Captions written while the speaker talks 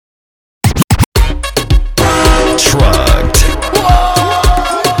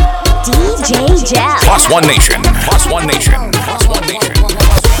Plus One Nation. Plus One Nation. Plus One Nation.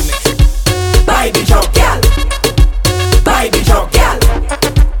 Buy the jump, gal. Buy the jump, gal.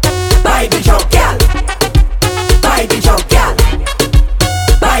 Buy the jump, gal. Buy the jump, gal.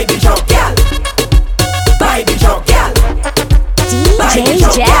 Buy the jump, gal. Buy the jump, gal. DJ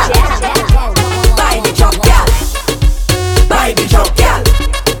Jack. Buy the jump, gal. Buy the jump, gal.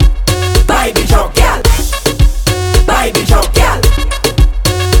 Buy the jump, gal. Buy the jump, gal.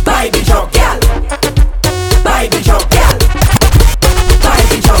 Buy the jump, gal. Buy the jump, gal. Buy the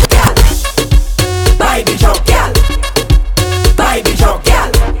jump, gal. Buy the jump, gal. Buy the jump,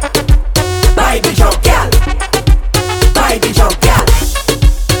 gal. Buy the jump, gal. Buy the jump, gal.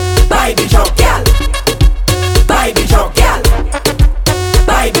 Buy the jump, gal. Buy the jump, gal.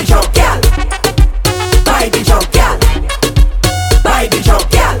 Buy the jump, gal. Buy the jump, gal. Buy the jump,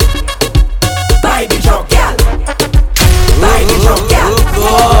 gal. Buy the jump, gal. Buy the jump, gal.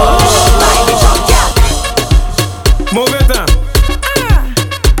 Buy the jump, gal. Move it on.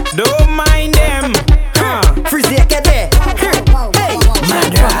 Don't mind them. Freeze it, get there. Hey,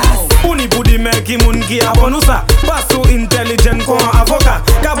 madras. Uni budi meki munki abonusa. Paso intelligent kon avoka.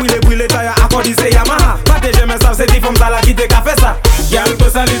 Kabwile bwile taya akodi se Yamaha. Pate jeme sav se di fom sala kite kafesa. Girl,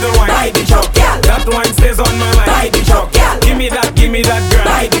 bust a little wine. Buy the jump, gal. That wine stays on my mind. Buy the jump, gal. Give me that girl.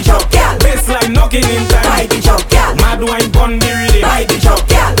 Buy the jump, gal. Baseline knocking in time. Buy the jump, gal. Mad wine pon the rhythm. Buy the jump,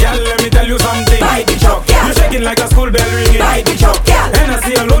 gal. Girl, let me tell you something. Buy the jump, gal. You shaking like a school bell ringing. Buy the jump, gal. And I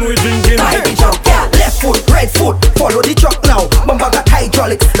see alone we drinking. Buy the jump, gal. Left foot, right foot, follow the truck now. Bumper got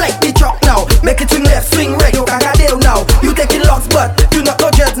hydraulics, like the truck now. Make it swing left, swing right, you can't deal now. You taking locks, but you not no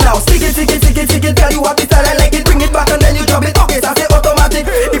jets now. Stick it, girl, you have the style, I like it. Bring it back and then you drop it. Okay, so I say automatic.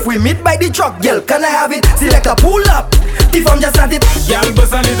 If we meet by the truck, girl, can I have it? Select a pull up. If I'm just at it, girl,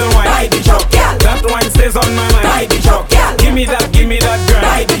 bust a little wine. Buy the jump, gal. That wine stays on my mind. Buy the jump, gal. Give me that girl.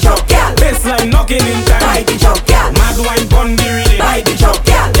 Buy the jump, gal. Baseline knocking in time. Buy the jump, gal. Mad wine pon the rhythm. Buy the jump,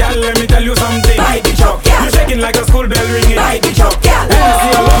 gal. Girl, let me tell you something. Buy the jump, gal. You shaking like a school bell ringing. Buy the jump, gal. And I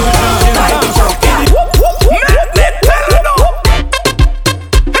see alone we drinking. Buy the jump, gal.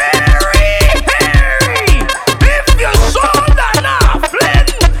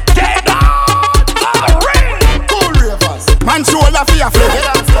 Man shoulder for your flick.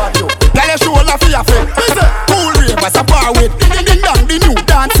 Girl your shoulder for your flick. Cool ravers a bar with ding ding dong the new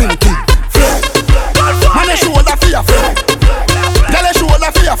dancing king. Man your shoulder for your flick. Girl your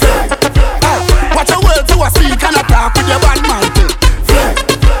shoulder for your flick. Watch your words to a speak and a talk with your bad man thing.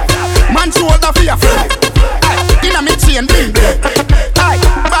 Man shoulder for your flick. Inna me chain bling.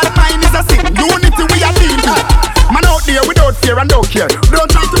 Bad mind is a sin. Unity we are dealing. Man out there without fear and don't care.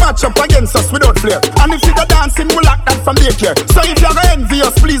 Don't try to match up against us without flair. And if you go dancing, we'll lock that from daycare. So if you're gonna envy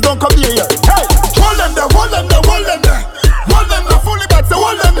us, please don't come near here. Hey, hold them there, hold them there, hold them there. Hold them there, fully back, so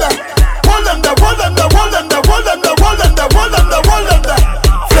hold them there. Hold them there, hold them there, hold them there, hold them there, hold them there, hold them there, hold them there.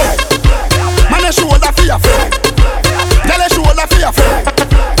 Flex. Man, a shoulder for your flex. Tell a shoulder for your flex.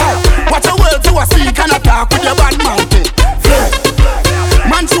 Watch your words to a speak and a talk with your bad man thing. Flex.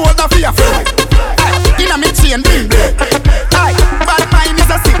 Man, shoulder for your flex. Inna me chain bling bling. Bad mind is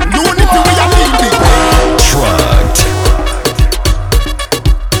a sin. Unity we are building. Trucked.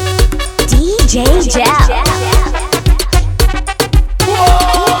 DJ Jack.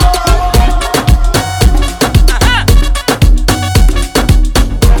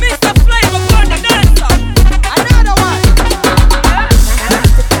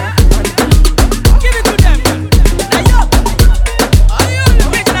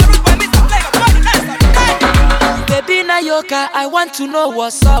 I want to know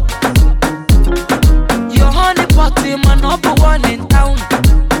what's up. Your honey pot my number one in town.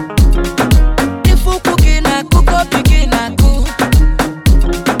 If you cooking, I cook up, begin I cook.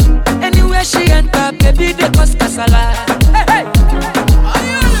 Anywhere she enter, baby, they cause casala. Hey, hey.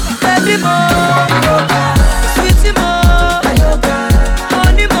 Baby, more. Sweetie, more.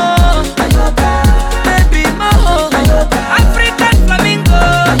 Honey, more. Baby, more. African flamingo.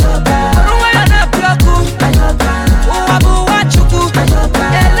 Rwanda, Plaku.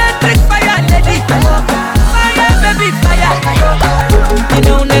 Electric fire, lady. Fire, baby, fire. You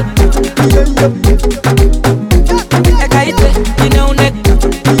know neck. Ekaite, you know neck.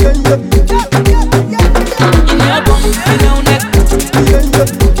 In your bum, you know neck.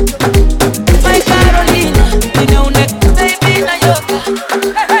 My Carolina, you know neck. Baby, na yoga.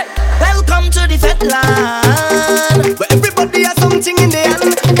 Hey, hey. welcome to the fat land, where everybody has something in their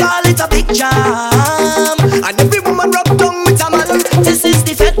hand. Call it a big jam, and every woman rub down with a man. This is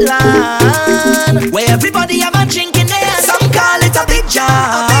the fat land, where everybody have a drink in their hand. Some call it a big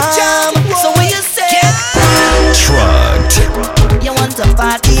jam. So what you say? Trucked. You want to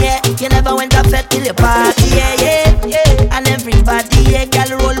party, yeah? You never went to fat till you party.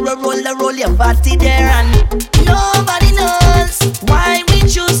 your body there, and nobody knows why we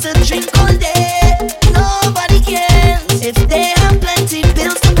choose to drink all day. Nobody cares if they have plenty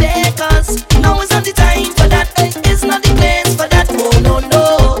bills to pay, 'cause now is not the time for that. It's not the place for that. Oh no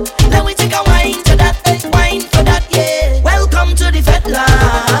no, let me take a wine to that. Wine for that, yeah. Welcome to the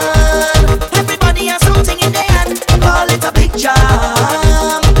Fetland. Everybody has something in their hand. Call it a big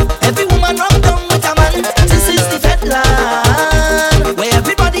jam. Every woman run down with a man. This is the Fetland, where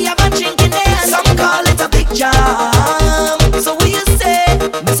everybody have a drink in their hand. Some call it a big jam. So what you say?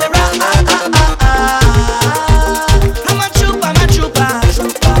 Me say ra ah ah ah ah. I'm a trooper.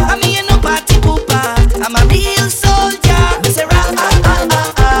 I mean you no party pooper. I'm a real soldier. Me say ra ah ah ah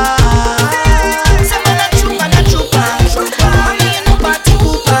ah. Say man a trooper. I mean you no party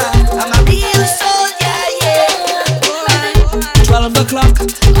pooper. I'm a real soldier, yeah. 12 o'clock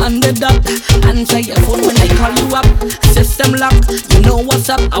on the dot. Answer your phone when I call you up. System lock, you know what's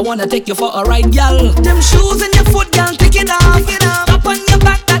up. I wanna take you for a ride, y'all. Them shoes in your foot, y'all, take it off. Up on your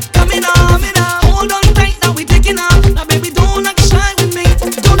back, that coming off. Hold on tight, now we taking off. Now baby, don't act shy with me.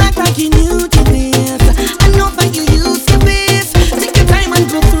 Don't act like you new to this. I know that you used to this. Take your time and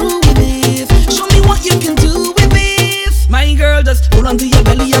go through with this. Show me what you can do with this. My girl, just hold on to your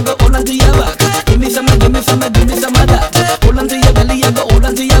belly, I go hold on to your back. Give me some of that. Hold on to your belly, I go hold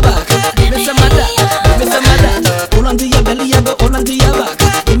on to your back. Give me some of that. Hold on to your belly, I go hold on to your back.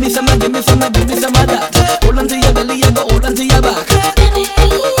 Give me some of that. Hold on to your belly, I go hold on to your back.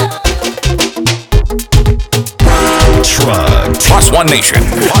 Truck. Plus One Nation.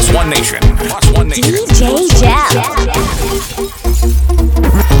 DJ Jell.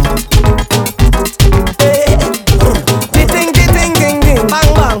 Ding ding ding ding,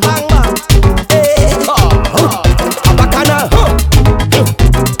 bang bang bang bang. Bacchanal,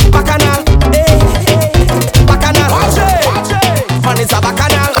 bacchanal, bacchanal. Man, it's a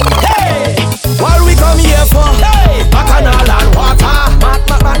bacchanal. What we come here for? Bacchanal and water.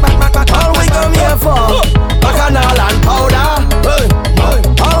 All we come here for? Bacchanal and powder.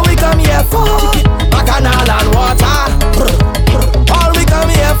 All we come here for? Bacchanal and water. All we come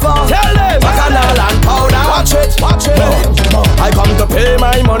here for? Bacchanal and powder. Watch it. I come to pay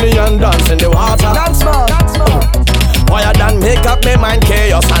my money and dance in the water. Dance more. Why than make up my mind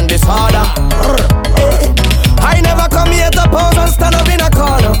chaos and disorder. I never come here to pose and stand up in a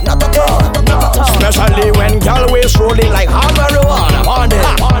corner. Not at all. Especially when girl waist rolling like hot marijuana.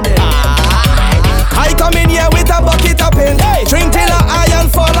 I come in here with a bucket of paint. Drink till I iron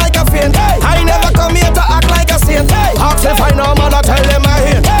fall like a fiend. I never come here to act like a saint. Ask if I know man, I tell them I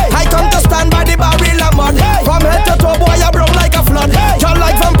hate. I come to stand by the barrel of mud. From head to toe, boy, I broke like a flood. Y'all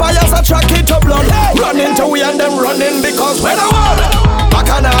like vampires attracted to blood. Run into we and them running because we're the one.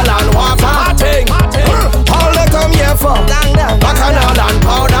 Bacchanal and water. All they come here for. Bacchanal and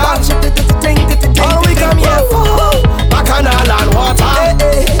powder. All we come here for. Bacchanal and water.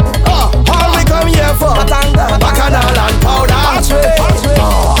 All we come here for. Bacchanal and powder.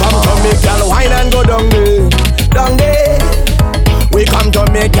 Come to me, girl, wine and go down there. We come to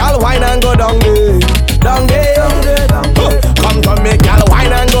me, girl, wine and go down there. Come to me, girl,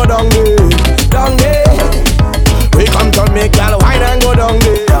 wine and go down there. We come to me, girl, wine and go down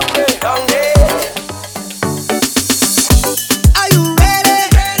there. Are you ready?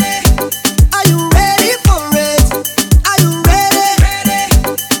 Are you ready for it? Are you ready?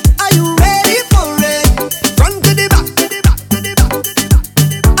 Are you ready for it? Front to the back.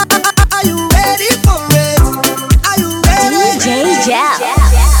 Are you ready for it? Are you ready? DJ Jell.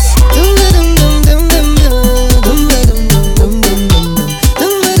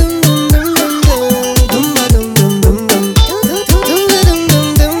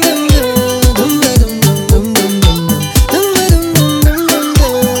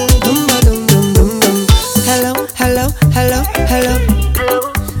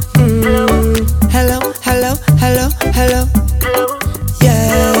 Hello.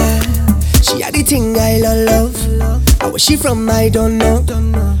 Yeah, she had the thing I love. Where she from, I don't know.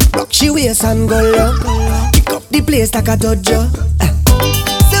 Rock she waist and go low. Kick up the place like a dojo.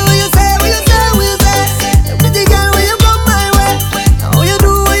 Say what you say. Pretty girl, when you come my way. How you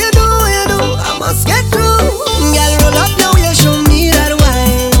do? I must get through. Girl, roll up now, you show me that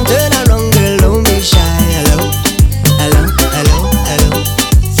wine. Turn around, girl, don't be shy. Hello.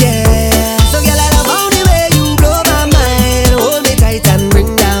 Yeah, so girl, I love how the way you blow my mind. Hold me tight and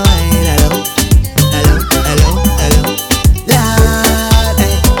bring that wine. Hello. Lord,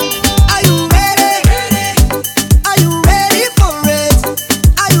 are you ready? Are you ready for it?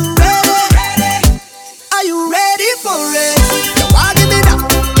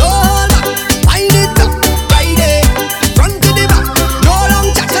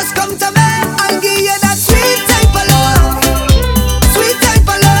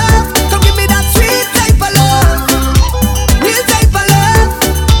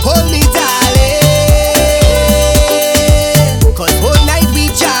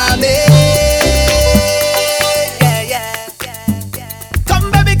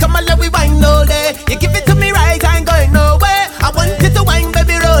 day. You give it to me right, I ain't going nowhere. I want you to wine,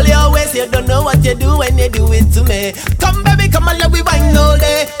 baby, roll your waist. You don't know what you do when you do it to me. Come, baby, come on, let we wine all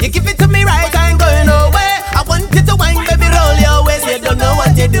day. You give it to me right, I ain't going nowhere. I want you to wine, baby, roll your waist. You don't know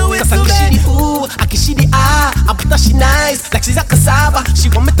what you do it to me. Cause I kiss she the ooh, I kiss she the ah. I put her she nice, like she's a cassava. She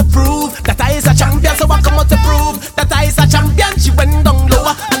want me to prove that I is a champion, so I come out to prove that I is a champion. She went down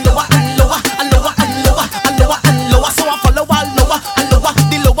lower and lower and lower and lower and lower and lower and lower, so I follow her lower and lower.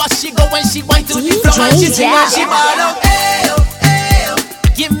 The lower she go when she went to the floor and she sing and she ball out. Ayo, ayo,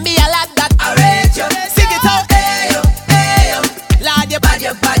 give me a lot that I rate you. Sing it out. Ayo, ayo, Lord you bad,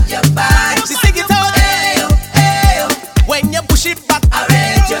 you bad, you bad. She sing it out. Ayo, ayo, when you push it back I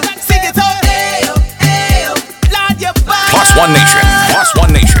rate you. Sing it out. Ayo, ayo, Lord you bad. Plus One Nation. Plus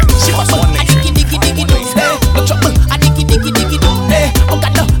One Nation. She Plus One Nation. No trouble, I diggy diggy diggy do. Oh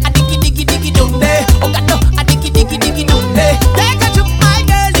God no, I diggy diggy diggy do. Oh God no, I diggy diggy diggy do. Take a chook, my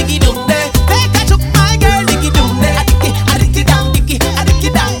girl, diggy do. Take a chook, my girl, diggy do. I diggy down, diggy, I diggy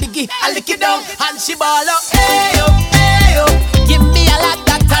down, diggy, I lick it down, and she ball up. Ayo, ayo, give me a lot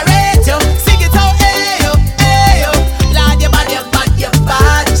that I rate you. Sing it out, ayo, ayo, Lord you bad, you bad, you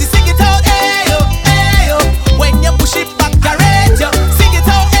bad. She sing it out, ayo, ayo, when you push it back I rate you. Sing it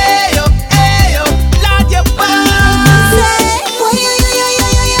out, ayo, ayo, Lord you bad.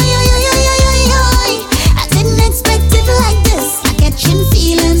 I didn't expect it like this. I catching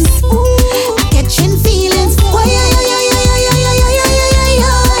feelings. I catching feelings. I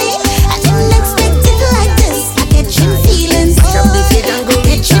didn't expect it like this. I catching feelings.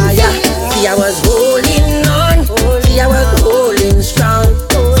 See, I was holding on. See, I was holding strong.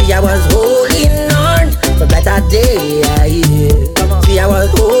 See, I was holding on for better day. See, I was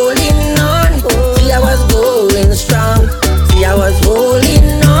holding on. See, I was going strong. See, I was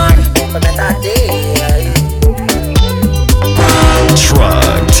holding on for better day.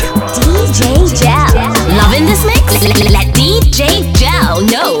 Drugged. DJ Gel. Loving this mix? Let DJ Gel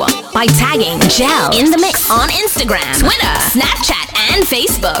know by tagging Gel in the mix on Instagram, Twitter, Snapchat, and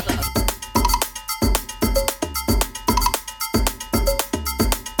Facebook.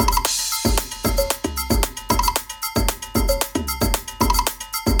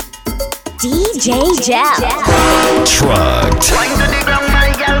 DJ Gel. Drugged. Wine to the ground,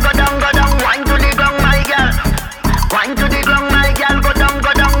 my girl, go down, go down. Wine to the ground, my girl. Wine to the ground, my girl, go down,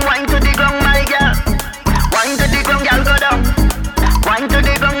 go down. Wine to the ground, my girl. Wine to the ground, girl, go down. Wine to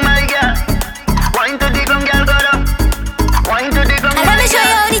the ground, my girl. Wine to the ground, girl, go down. Wine to the ground, And let me show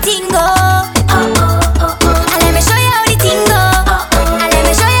you how the thing go. And let me show you how the thing go. And let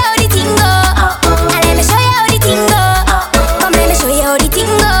me show you how the thing go. And let me show you how the thing go. Come let me show you how the thing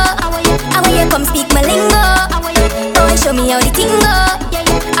go. I want you come speak my lingo. Boy, show me how the thing go.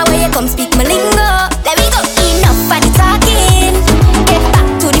 I want you come speak my lingo. Let me go. Enough of the talking. Get back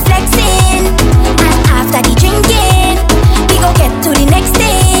to the flexing. And after the drinking, we go get to the next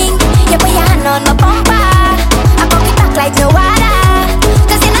thing. You put your hand on my bumper. I pop it back like no water.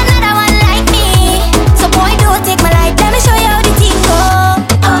 Cause you're another one like me. So boy, don't take my life. Let me show you how the thing go.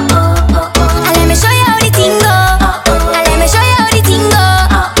 And let me show you how the thing go. And let me show you how the thing go.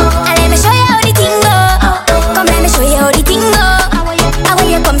 And let me show you how the thing go. Come let me show you how the thing go. I want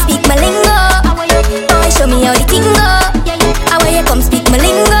you come speak my lingo. Boy, show me how the thing go. I want you come speak my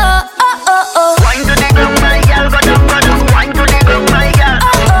lingo. wine to the ground, my girl, go down, go down. Wine to the ground, my girl.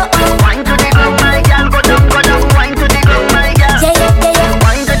 Wine to the ground, my girl, go down, go down. Wine to the ground, my girl.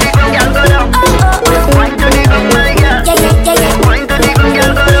 Wine to the ground, girl, go down. Wine to the ground, my girl. Wine to the ground,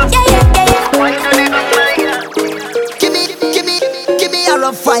 girl, go down. Wine to the ground, my girl. Give me a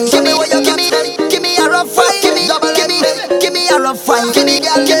rough fine. Give me what you give me. Give me a rough fine. Give me a rough fine. Give me a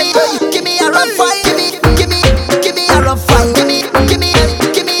rough fine. Give me a rough fine. Give me a rough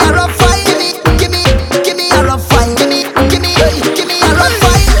fine. Give me a rough fine. Give me a rough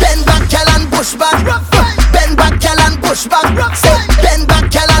fine. Bend back, girl, and push back. Bend back, girl, and push back. Say, bend back,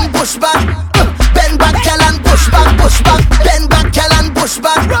 girl, and push back. Bend back, girl, and push back. Bend back, girl, and push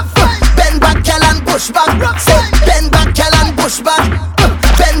back. Bend back, girl, and push back. Say, bend back, girl, and push back.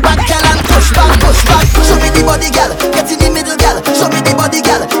 Bend back, girl, and push back. Show me the body, girl. Get in the middle, girl. Show me the body,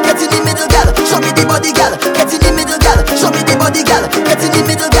 girl. Get in the middle, girl. Show me the body, girl. Get in the middle, girl. Show me the body, girl. Get in the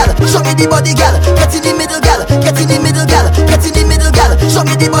middle, girl. Show me the body, girl. Get in the middle, girl. Get in the middle, girl. Get in the middle, girl. Show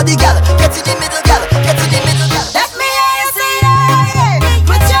me the body, girl. Get in the middle, girl. Get in the middle, girl. Let me hear you say yeah.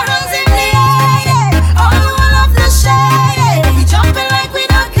 Put your hands in the air. All of the shade. We jumping like we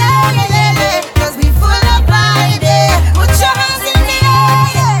don't care. Cause we full of pride. Put your hands in the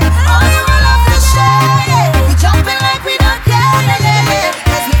air. All of the shade. We jumping like we don't care.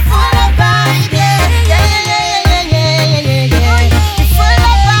 Cause we full of pride. We full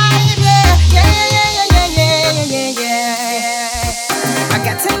of pride.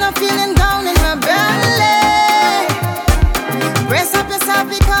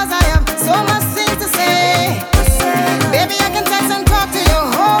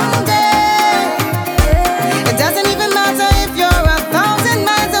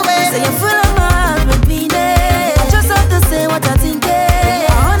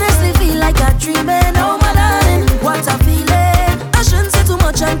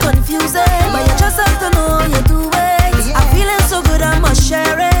 confusing, but you just have to know you do it. I'm feeling so good, I must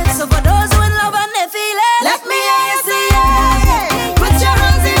share it. So for those who in love and they feel it, let me hear you say yeah. Put your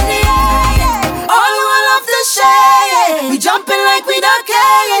hands in the air. All who love to share, we jumping like we don't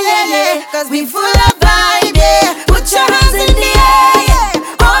care, cause we full of vibe, yeah. Put your hands in the air.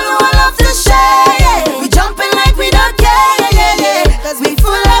 All who love to share, we jumping like we don't care, cause we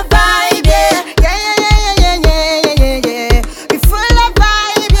full of vibe, yeah. We full of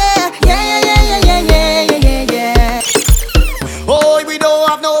vibe, yeah. Oh, we don't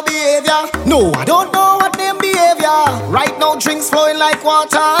have no behavior. No, I don't know what name behavior. Right now, drinks flowing like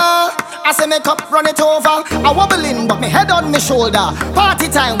water. I say make up, run it over. I wobbling, but me head on me shoulder. Party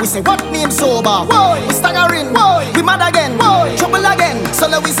time, we say what name sober. Whoa, we staggering, whoa, we mad again, whoa, trouble again. So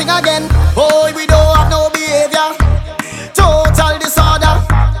let we sing again. Oh, we don't have no behavior. Total disorder.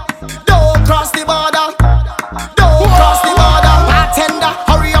 Don't cross the border. Don't cross the border. Bartender,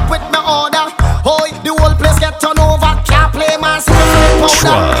 hurry up with my order. Oh, the whole place get turned over. Can't play my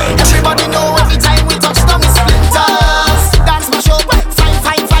powder. Everybody know every time we touch down is splinters. Dance my show,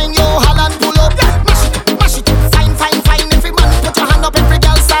 fine, fine, yo, Holland pull up. Mash it, fine, fine. Every man put your hand up, every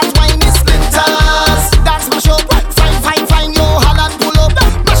girl start whining is splinters. Dance my show, fine, yo, Holland pull up.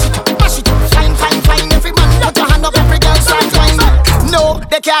 Mash it, fine. Every man put your hand up, every girl start whining. No,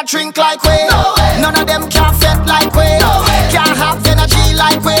 they can't drink like we. None of them can't fit like we. Can't have energy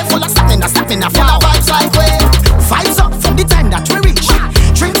like we. Full of stamina, full of vibes like we. Vibes up from the time that we reach.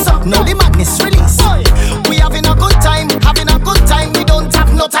 Drinks up, now the madness release. We having a good time. We don't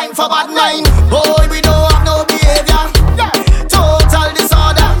have no time for bad mind. Boy, we don't have no behavior. Total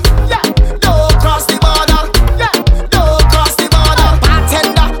disorder. Don't cross the border. Don't cross the border.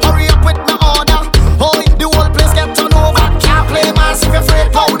 Bartender, hurry up with my order. Boy, the whole place get turned over. Can't play mass if you're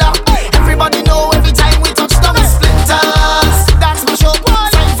afraid powder. Everybody know every time we touch down is splinters. That's my show.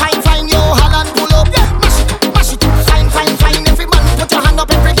 Fine, yo, Holland pull up. Mash it, fine. Every man put your hand up,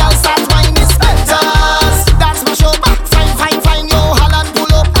 every girl start whining is splinters. That's my show. Fine, yo, Holland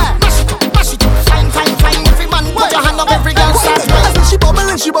pull up. Mash it, fine. Every man put your hand up, every girl start whining.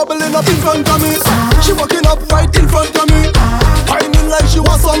 She bubbling up in front of me. She walking up right in front of me. Whining like she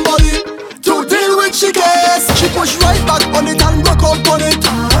was somebody to deal with she case. She push right back on it and rock up on it.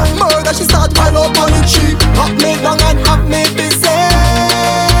 Murder, she start pile up on it. She have me down and have me busy.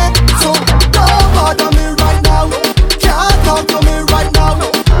 So don't bother me right now. Can't talk to me right now.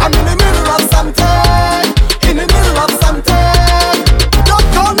 I'm in the middle of something. Don't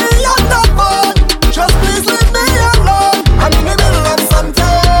call me on the phone. Just please leave me alone. I'm in the middle of something.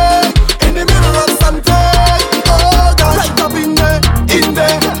 Oh God, right up in there,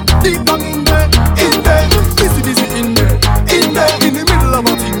 deep down in there, busy in there, in the middle of a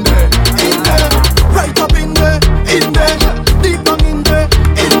thing there, right up in there, deep down in there,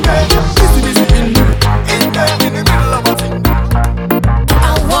 busy in there, in the middle of a thing.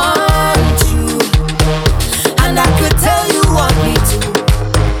 I want you, and I could tell you want me to.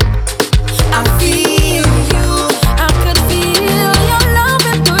 I feel you, I could feel your love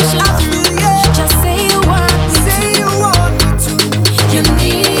and push. I feel you. Just say you want me to. You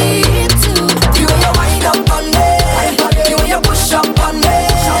need to. You way you wind up on me, you way you push up on me,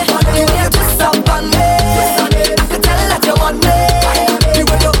 you way you twist up on me. I could tell that you want me. You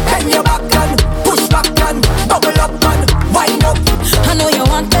way you bend your back and push back and bubble up and wind up. I know you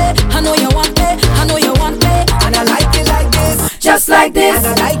want it, I know you want it, I know you want it. And I like it like this, just like this.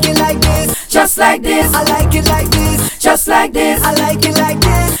 And I like it like this, just like this. I like it like this, just like this. I like it like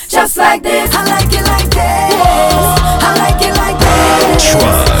this, just like this. I like it like this. I like it like this.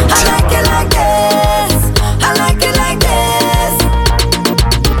 I like it like this. I like it like this.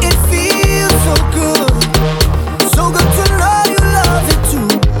 It feels so good to know you love it too.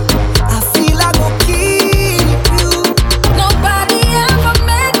 I feel I will keep you. Nobody ever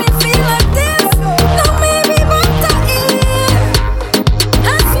made me feel like this. No, maybe but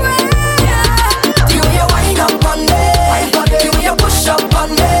I swear. The way you wind up on me, the way you push up on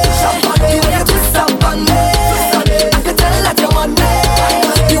me, the way you twist up on me. I could tell that you want me.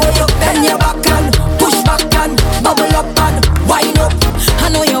 The way you bend your back and push back and bubble up and wind up. I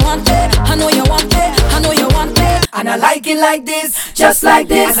know you want it, I know you want it, I know you want it. And I like it like this, just like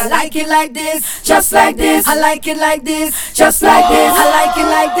this. And I like it like this, just like this. I like it like this, just like this. I like it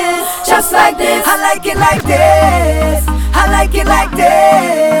like this, just like this. I like it like this. I like it like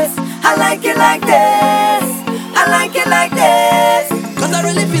this. I like it like this. I like it like this. Cause I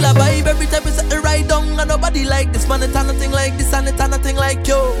really feel a vibe every time we set it right down. And nobody like this, man, it's nothing like this. And it's nothing like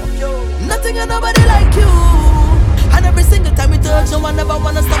you. Nothing and nobody like you. And every single time we turn search, no one ever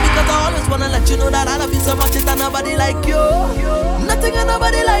wanna stop because I always wanna let you know that I love you so much. It's not nobody like you, nothing and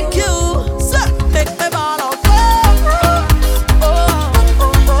nobody like you. So make me ball out.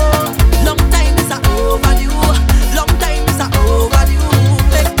 Long time is overdue. Long time is overdue.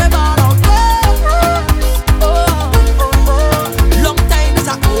 Make me ball out. Long time is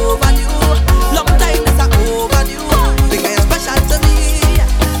overdue. Long time is overdue. Because you're special to me.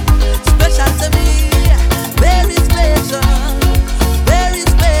 Special to me. Very special. Very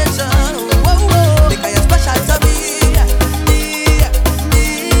special. Whoa, whoa. Because you're special to me.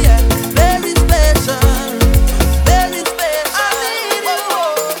 Very special. Very special.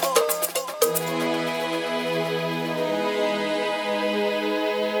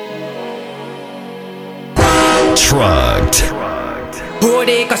 Trucked.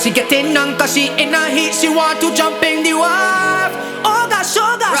 Booty, cause she getting on, cause she in a heat. She want to jump in the wave. Oh gosh,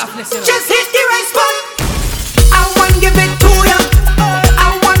 just hit the right spot. I want give it to ya.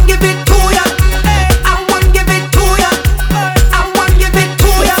 I want give it to ya. I want give it to ya. I want give it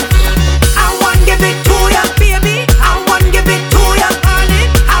to ya. I want give it to ya, baby. I want give it to ya, honey.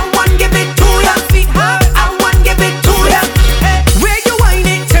 I want give it to ya, sweetheart. I want give it to ya. Where you whine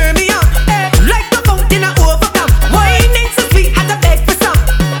it, turn me on. Like the fountain I overcome. Whining so sweet, had to beg for some.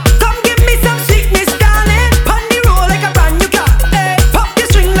 Come give me some sweetness, darling. Pon the roll like a brand new car. Pop your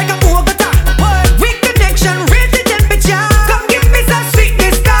string like a Bogota. Weak connection, raise the temperature. Come give me some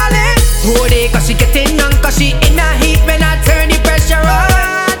sweetness, darling. Hold it, cause she getting on, cause she in a heat when I turn the pressure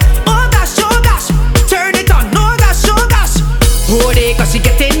on. Oh gosh, turn it on. Oh gosh, hold it, cause she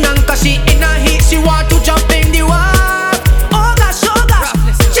getting on, cause she in a heat. She want to jump in the wave. Oh gosh,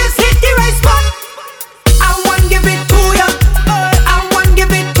 just hit the right spot. I want give it to ya. I want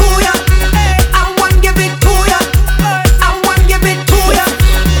give it to ya. I want give it to ya. I want give it to ya.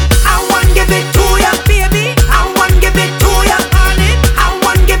 I want give it to ya, baby. I want give it to ya, honey. I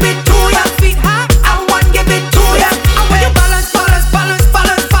want give it to ya, sweetheart. I want give it to ya. I want you balance, balance, balance,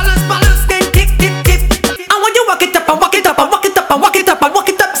 balance, balance, balance, then tick, tick, tick. I want you walk it up and walk it up and walk it up and walk it up and walk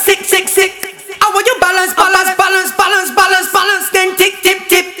it up, sick, sick, sick. I want you balance, balance, balance, balance, balance, balance, then tick, tick,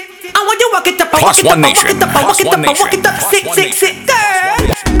 tick. I want you walk it up and walk Plus it up one and walk nation. it up and walk Plus it up one and walk it nation. up, sick, Plus sick, one sick, girl.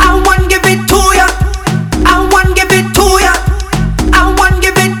 I want give it to ya. I want give it to ya. I want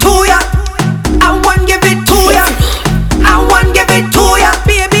give it to ya. I want give it to ya. I want give it to ya,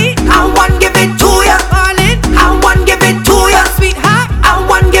 baby. I want give it to ya, honey. I want give it to ya, sweetheart. I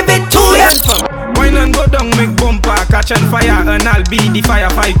want give it to ya. Wine and go down, make bumper, catch and fire, and I'll be the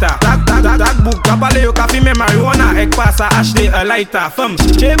firefighter. That book, kapale yo kafi me marijuana, ek pasa ashte a lighter. Fem,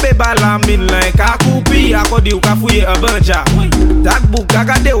 chebe bala min like a kupi, akodi yo kafuye a banja. That book,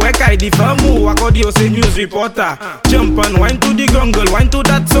 agade weka di famu, akodi yo se news reporter. Jump and wine to the grungle, wine to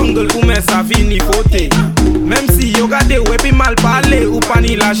that songle, ume sa fini fote. Même si yo gade wepi mal parle, ou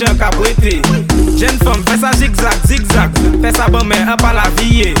pani la jen kapwete. Jeune femme, fais ça zigzag, zigzag, fais ça bon mais un pas la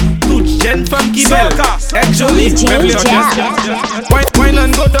vie. Toute jeune femme qui belle, ek jolie, même les wine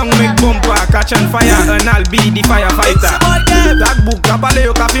and go down, make bumper, catch and fire, and I'll be the firefighter. That book, kapale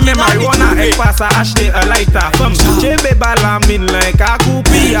yo kafi me marijuana, ek pasa ashte a lighter. Femme, chebe bala min like a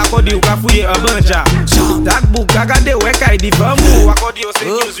kupi, akodi yo kafuye a banja. That book, agade weka di famu, akodi yo se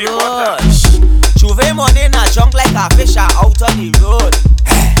news reporter. Juve money in a junk like a fish out on the road.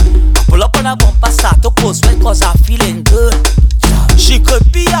 Pull up on a bumper, start to post sweat cause I'm feeling good. She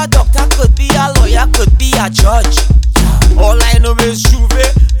could be a doctor, could be a lawyer, could be a judge. All I know is Juve,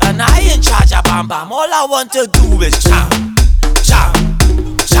 and I ain't charge of bam bam. All I want to do is jam, jam,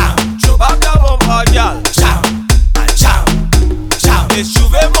 jam. Show back the bumper, girl. Jam, and jam, jam. It's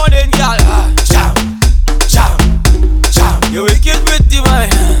Juve money, girl. Jam, jam, jam. You wicked with the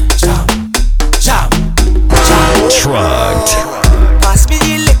mind. Jam, jam, jam. Trucked. Pass me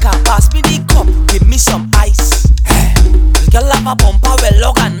the liquor, pass me the cup, give me some ice. The girl have a bumper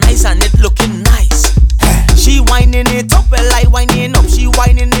well organized and it looking nice. She whining it up, well I whining up. She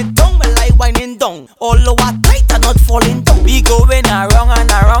whining it down, well I whining down. All over tight and not falling down. We going around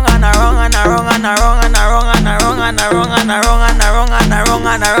and around and around and around and around and around and around and around and around and around and around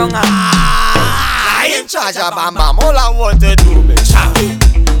and around. I ain't charge of bam bam. All I want to do is jam,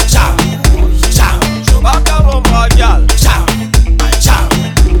 jam, jam. Show back the bumper, girl. Jam, jam,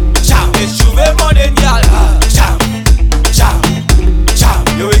 jam. It's Juve money, girl. Jam, jam, jam.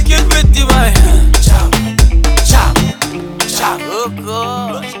 You wicked with the mind. Jam, jam, jam. Oh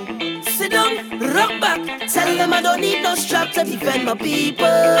God. Sit down, rock back. Tell them I don't need no strap to defend my people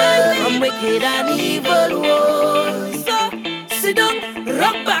from wicked and evil wars. So, sit down,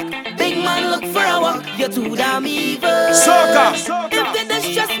 rock back. Big man, look for a walk. You're too damn evil. If they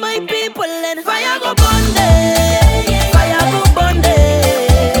distress my people, then fire go burn them. Fire go burn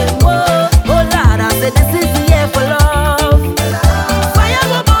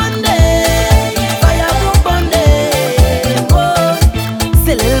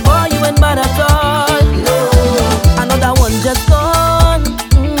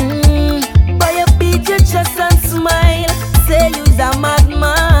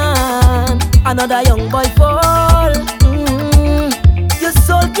another young boy fall. Your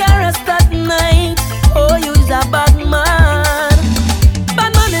soul can't rest at night. Oh, you's a bad man.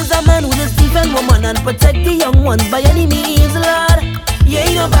 Bad man is a man who just defend woman and protect the young ones by any means, Lord. You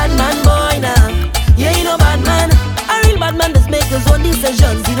ain't no bad man, boy, nah. You ain't no bad man. A real bad man just make his own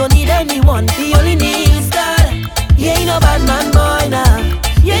decisions. He don't need anyone, he only needs God. You ain't no bad man, boy, nah.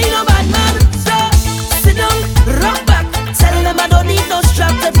 You ain't no bad man. So, sit down, rock back. Tell them I don't need no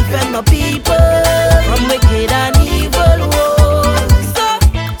strap to defend my people from wicked and evil. Whoa. So,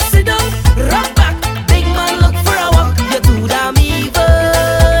 sit down, rock back. Big man, look for a walk. You're too damn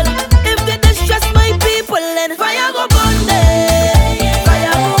evil. If they distress my people, then fire go burn them.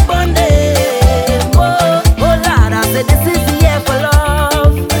 Fire go burn them. Oh, oh Lord, I said this is the year for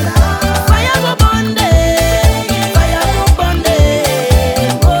love. Fire go burn them. Fire go burn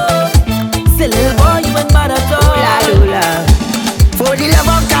them. Oh, say little boy, you ain't bad at all. For the love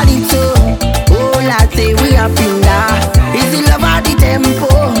of Calypso, oh Lord, say we are finger. Is the love of the tempo,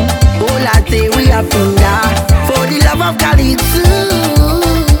 oh Lord, say we are finger. For the love of Calypso,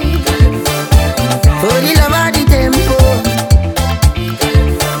 for the love of the tempo.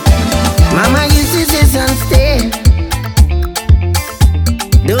 Mama used to say, son, stay.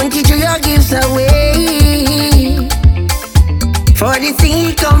 Don't you throw your gifts away. For the thing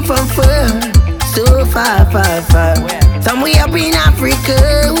he come from far, so far, far, far. Somewhere up in Africa,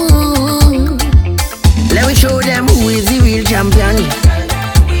 ooh. Let me show them who is the real champion.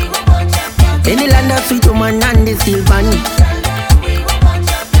 In the land of sweet woman and the steel pan.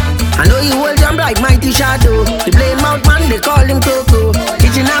 I know you hold them like mighty shadow. The blame mouth man, they call him Coco.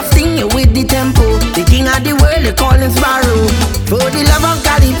 Kitchen half singing with the tempo. The king of the world, they call him Sparrow. For the love of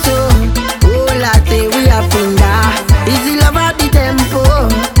Calypso, oh Lord, say we are finger. Is the love of the tempo,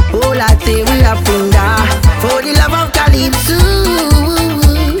 oh Lord, say we are finger. For the love of Calypso,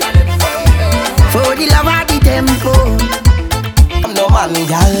 for the love of the tempo. I'm no man,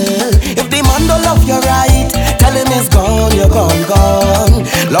 girl. If the man don't love you right, tell him he's gone, you're gone, gone.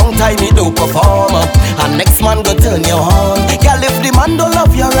 Long time he do perform, and next man go turn you on. Girl, if the man don't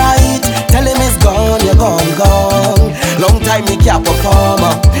love you right, tell him he's gone, you're gone, gone. Long time he can't perform,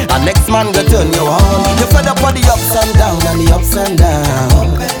 and next man go turn you on. You're fed up on the ups and down, and the ups and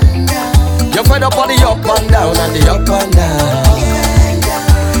down. You're fed up on the up and down, and the up and down.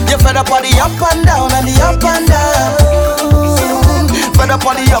 You're fed up on the up and down, and the up and down. Fed up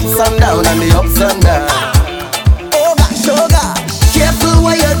on the ups and down, and the ups and down. Oh gosh, oh gosh. Careful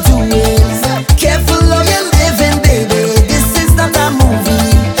what you're doing. Careful how you're living, baby. This is not a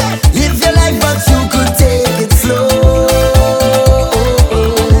movie. Live your life, but you could take it slow.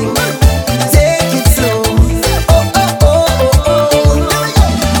 Take it slow. Oh, oh, oh, oh, oh.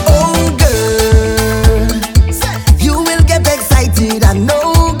 Oh, girl. You will get excited, I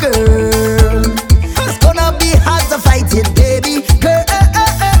know, girl. It's gonna be hard to fight it, baby. Girl,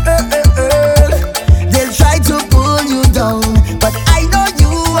 they'll try to pull you down, but I know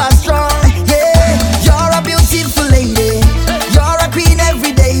you are strong. Yeah, you're a beautiful lady. You're a queen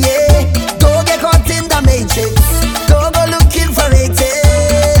every day. Yeah, don't get caught in the matrix. Don't go looking for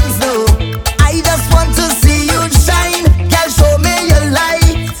ratings. No, I just want to see you shine. Girl, show me your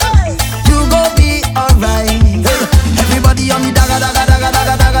light. You gon' be alright. Everybody on the daga daga daga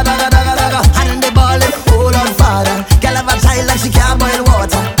daga daga daga daga daga, and they ballin', hold on, father. Girl have a child like she can't boil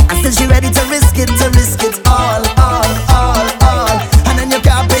water, and still she ready to risk it all, and then you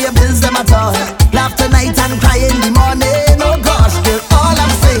can't pay your bills them at all. Laugh tonight and cry in the morning. Oh gosh, girl, all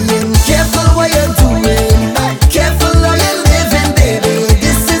I'm saying, careful what you're doing, careful how you're living, baby.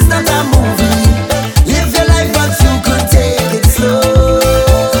 This is not a movie. Live your life, but you could take it slow.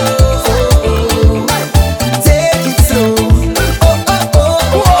 Take it slow. Oh, oh,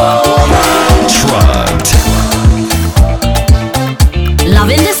 oh, oh. Trucked.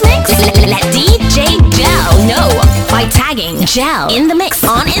 Loving this mix? Let DJ Gel know by tagging Gel in the Mix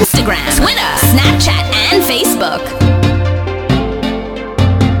on Instagram, Twitter, Snapchat, and Facebook.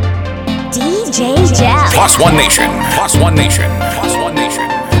 DJ Gel. Plus One Nation. Plus One Nation. Plus One Nation.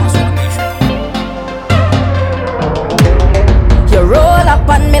 Plus One Nation. You roll up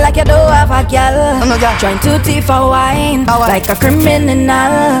on me like you don't have a gal. Trying to thief a wine like a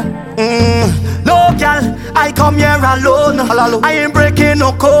criminal. No girl, I come here alone. I ain't breaking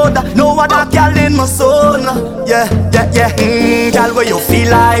no code. No other girl in my zone. Yeah, yeah, yeah. Girl, where you feel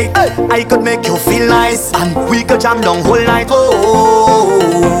like I could make you feel nice, and we could jam down whole night. Oh,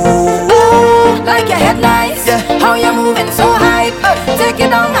 Like your head nice, yeah. How you moving so hype. Take it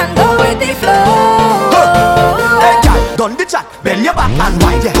down and go with the flow. Hey, girl, done the chat. Bend your back and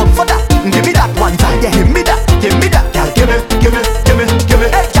wine. Yeah, come for that. Give me that one time. Yeah, give me that. Give me that. Girl, give me, give me, give me, give me.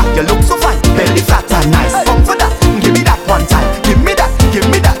 Hey, girl, you look so fine. Belly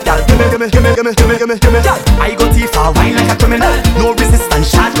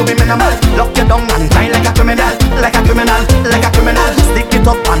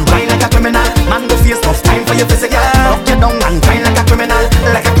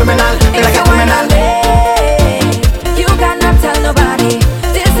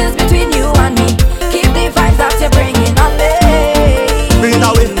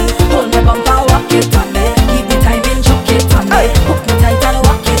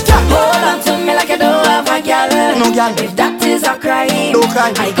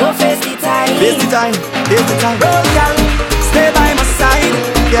crime. I go face the time. Face the time, face the time. Road girl, stay by my side.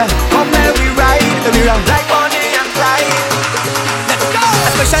 Yeah, Come let me ride. let me round. Like Bonnie and Clyde. Let's go. A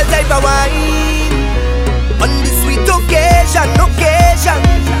special type of wine on this sweet occasion, occasion.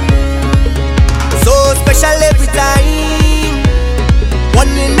 So special every time.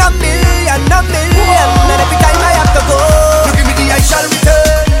 One in a million, a million. And every time I have to go, you give me the I shall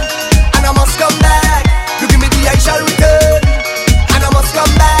return, and I must come back. You give me the I shall return, and I must come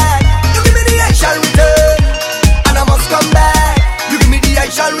back. You give me the I shall return, and I must come back. You give me the I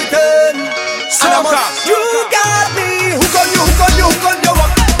shall return, and I must. You got me. Hook on you, hook on you, hook on you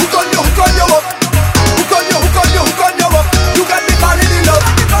up. Hook on you, hook on you up. Hook on you, hook on you, hook on you up. You got me falling in love.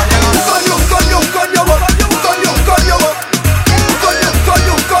 Hook on you, hook on you, hook on you up. Hook on you, hook on you up. Hook on you, hook on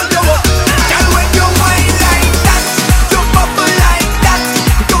you, hook on you up. Girl, when you whine like that, you bubble like that,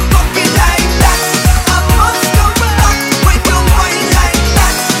 you cock it like that, I must come back. When you whine like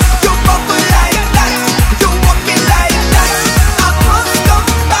that, you bubble like that, you walk it like that, I must come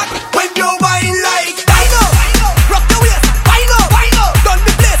back. When you whine like that, rock the waist, whine up, done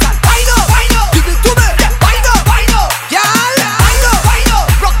the place, whine up, give it to me, whine up, girl, whine up,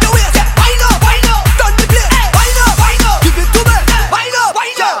 rock the waist, whine up, done the place, whine up, give it to me, whine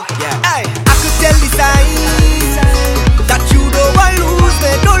up. Hey, I could tell the signs that you don't want lose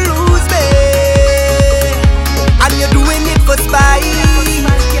me, don't lose me, and you're doing it for spite.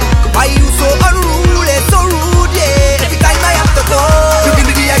 Why you so unruly, so rude, yeah? Every time I have to go, you give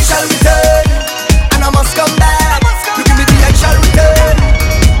me the I shall return, and I must come back. You give me the I shall return,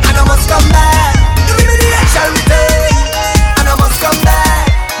 and I must come back. You give me the I shall return, and I must come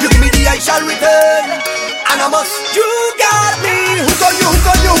back. You give me the I shall return, and I must. You got me. Hook on you, hook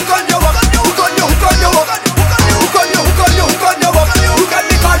on you, hook on you up. Hook on you, hook on you up. Hook on you, hook on you, hook on you up. You got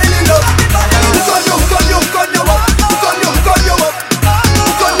me falling in love. Hook on you, hook on you, hook on you up. Hook on you, hook on you up.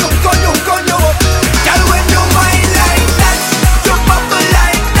 Hook on you, hook on you, hook on you up. Girl, when you whine like that, you bubble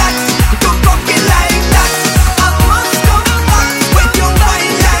like that, you cock it like that, I must come back. When you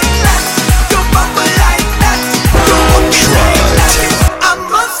whine like that, you bubble like that, you cock it like that, I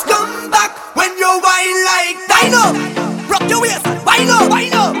must come back. When you whine like that, whine up, rock your waist, whine up,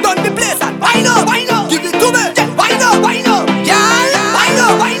 done the place, whine up, give it to me, whine up, girl,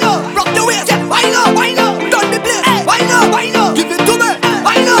 whine up, rock the waist, whine up, done the place, whine up, give it to me,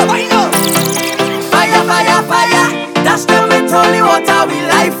 whine up. Fire, fire, fire, dash them with holy water. We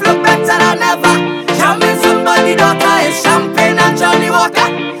life look better than ever. Jamming somebody daughter is champagne and Johnny Walker.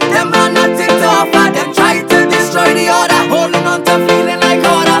 Them have nothing to offer. Them try to destroy the order. Holding on to feeling like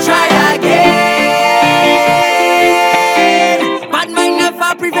order. Try again. Bad mind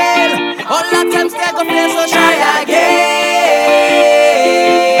never prevail. All attempts they go fail, so try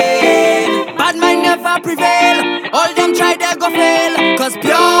again. Bad mind never prevail. All them try they go fail. Cause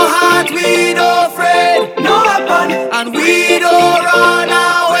pure heart we don't afraid. No weapon. And we don't run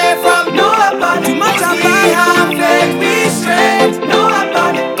away from no weapon. Too much of my heart faith we straight. No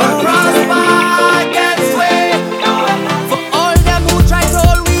weapon. But prosper against way. No weapon. For all them who try to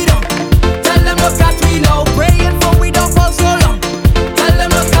hold we down, tell them look at we now. Praying for we don't fall so long. Tell them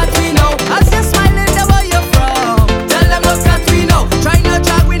look at we now. As you're smiling there where you're from. Tell them look at we now. Try not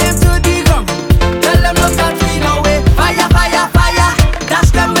drag with them to the ground. Tell them look at we now. Fire, fire, fire.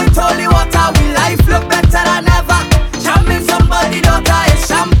 Dash them with holy water. We life look better than ever. Jamming somebody daughter is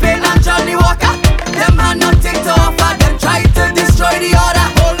champagne.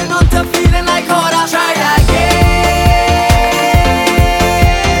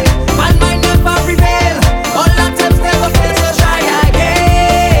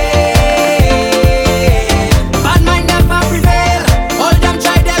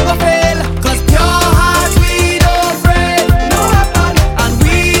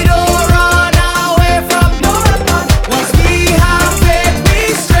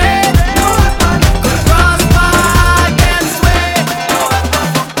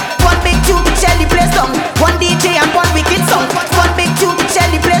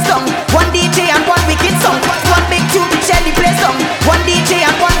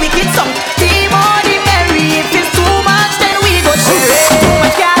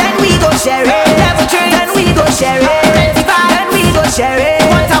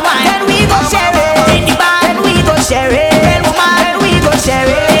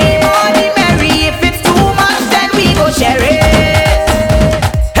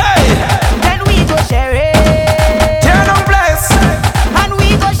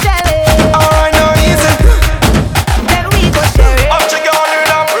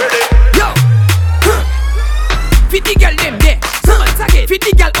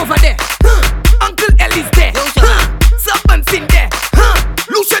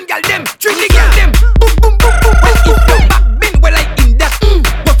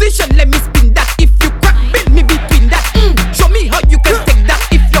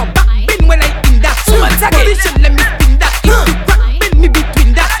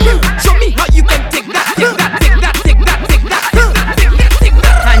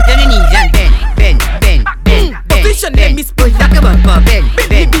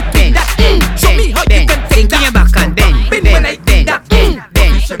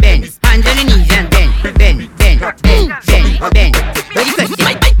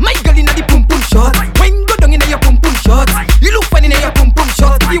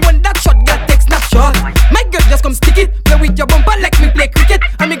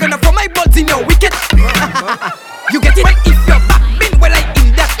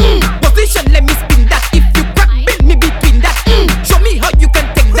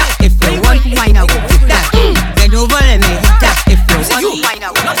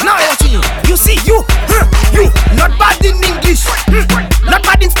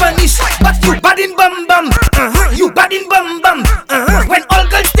 in bum bum. You bad in bum bum. When all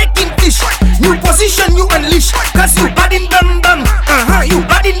girls taking fish, new position you unleash. Cause you bad in bum bum. You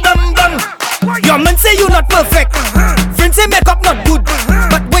bad in bum bum. Your man say you not perfect. Friends say makeup not good.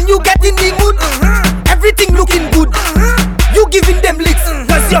 But when you get in the mood, everything looking good. You giving them licks.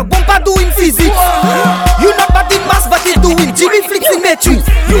 Cause your bumper doing physics. You not bad in mass but you doing Jimmy flicks in Matrix.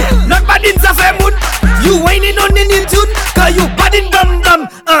 Not bad in Zafemun. You whining on the new tune. Cause you bad in bum bum.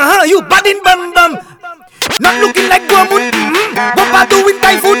 You bad in bum bum. Not looking like Guamun. Bumper doing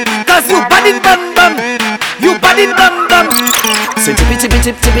typhoon. Cause you bad in bum bum. You bad in bum bum. So tippy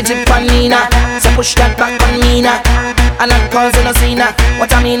tip on Nina. So push that back on Nina. And that causing a scene.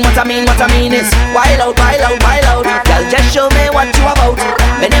 What I mean is wild out. Girl, just show me what you about.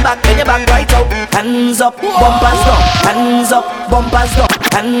 Bend your back right out. Hands up, bumpers down. Hands up, bumpers down.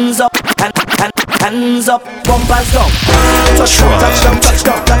 Hands up, hands up, bumpers down. Touchdown.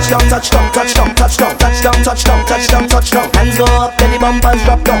 Hands go up, then the bumpers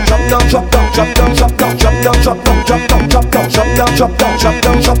drop down.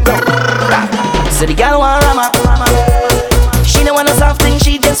 So the girl want rama. She don't want no soft thing,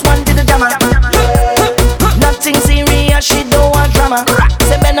 she just wanted the drama. Nothing serious, she don't want drama.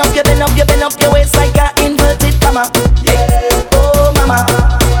 Say bend up your waist like an inverted comma. Oh mama,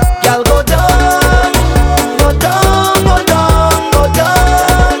 girl go down.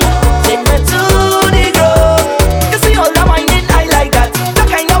 Take me to the ground. You see all the whining, I like that. The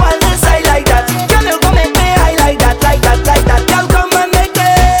kind of wildness, I like that. Girl, you come make me, I like that. Girl, come and make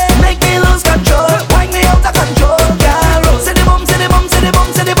me lose control. Wind me out of control, girl. See the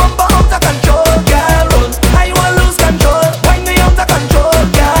bum, out of control, girl. I want lose control. Wind me out of control,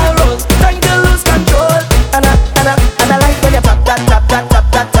 girl. Time to lose control. And I like when you tap.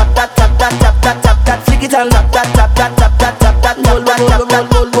 Flick it and tap. Roll and tap.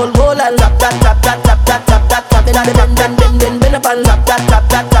 Bend up and tap.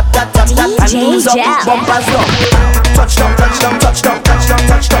 DJ Jell. Bumpers down. Touchdown.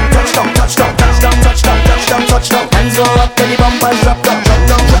 Hands go up, then the bumpers drop down.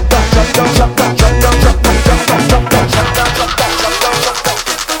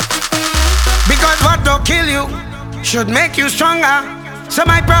 Because what don't kill you should make you stronger. So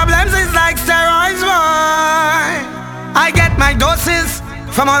my problems is like steroids, boy. I get my doses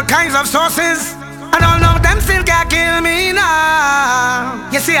from all kinds of sources, and all of them still can't kill me now.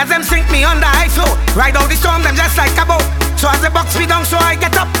 You see, as them sink me under high flow, ride out the storm, them just like a boat. So as the box me down, so I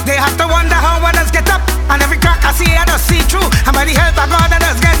get up. They have to wonder how others get up. And every crack I see, I just see through. And by the help of God, I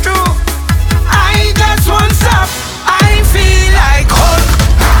just get through. I just won't stop. I feel like Hulk.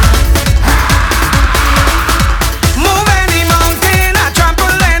 Move any mountain, I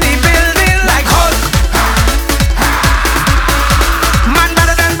trample any building like Hulk. Man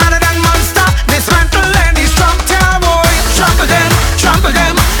better than monster. Dismantle any structure, boy. Trample them.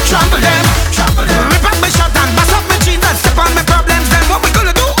 Rip up my shot and bust up my jeans and step on my problems. Then what we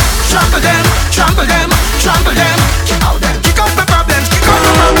gonna do? Trample them. Kick out my problems, kick out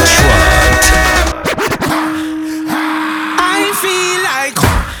my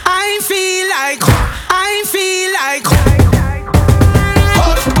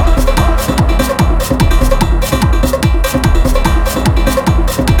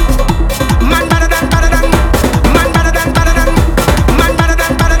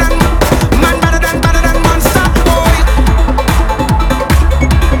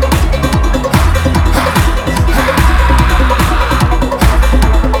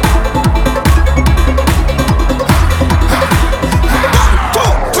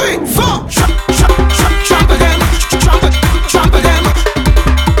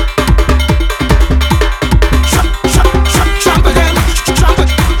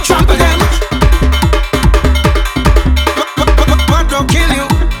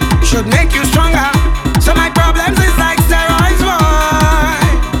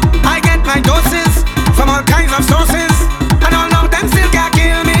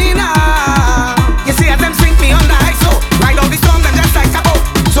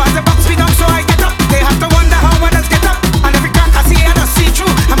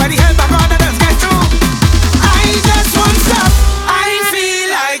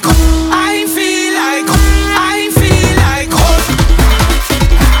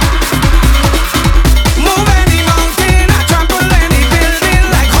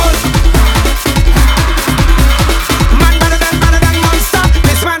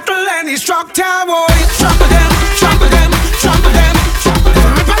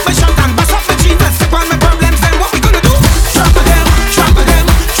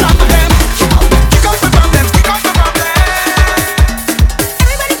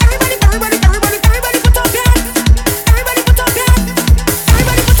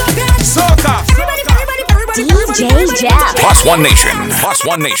DJ Jell. Plus One Nation. Plus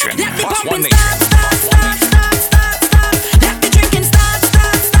One Nation. Plus One Nation.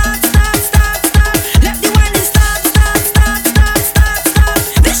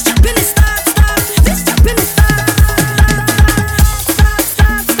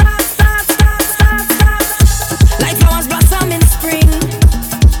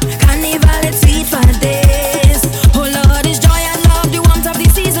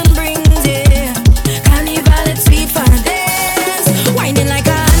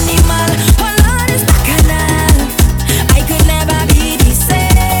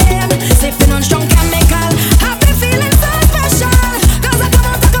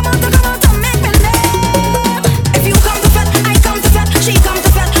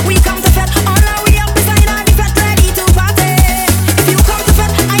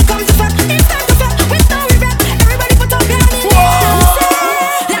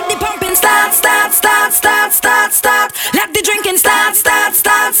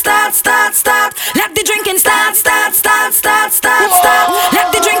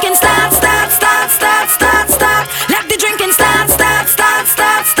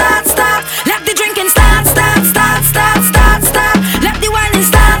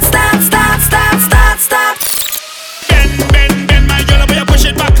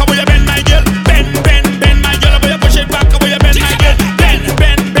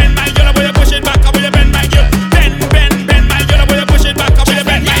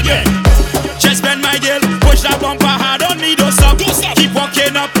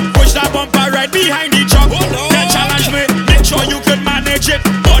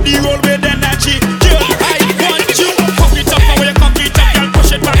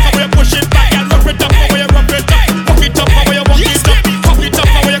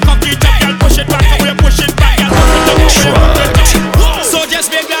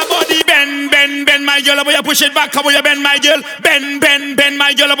 Push it back, how you bend my girl? Bend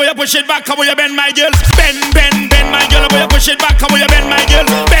my girl, how you push it back, how you bend my girl? Bend my girl, how you push it back, how you bend my girl?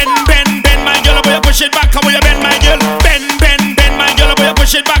 Bend my girl, how you push it back, how you bend my girl? Bend my girl, how you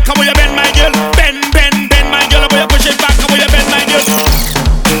push it back, how you bend my girl? Bend my girl, how you push it back, how you bend my girl?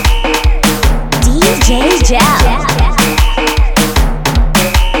 DJ Jell.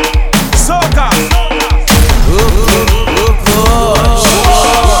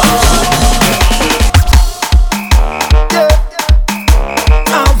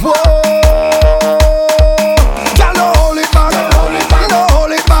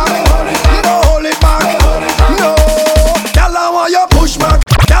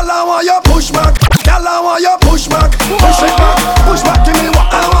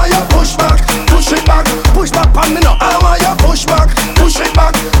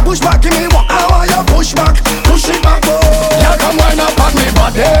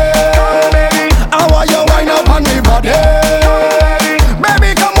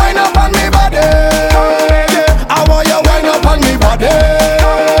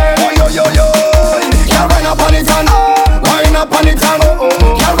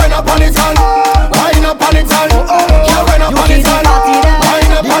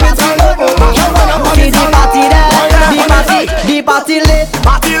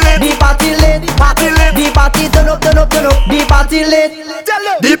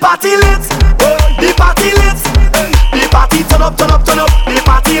 The party lit, the party lit, the party turn up, the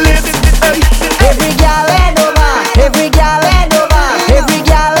party lit. Every girl hand over, every girl hand over, every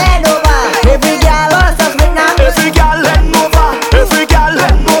girl hand over, every girl wants us right now. Every girl hand over, every girl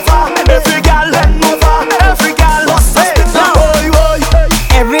hand over, every girl hand over, every girl wants us right now.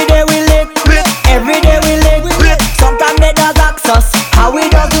 Every day we lit, every day we lit. Sometimes they does ask us how we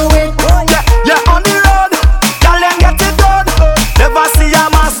does do it. Yeah, on the road, girl them get it done. Never see a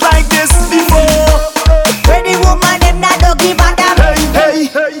mass like this before. Where the woman them not don't give a damn. Hey,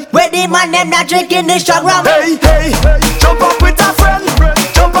 hey, Where the man them not drinking the strong rum. hey, hey. Jump up with a friend,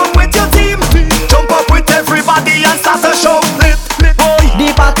 jump up with your team, jump up with everybody and start a show. Lit, boy.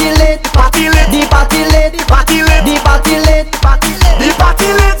 The party lit, Party lit, the party lit, party lit, the party lit, the party lit, the party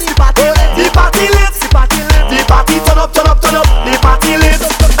lit, the party turn up, the party lit.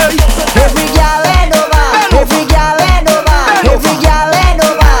 Hey. Every girl hand over, every girl hand over, every girl hand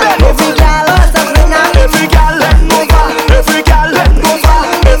over, every girl wants us right now. Every girl hand over, every girl hand over,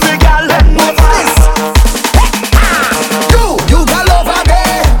 every girl hand over.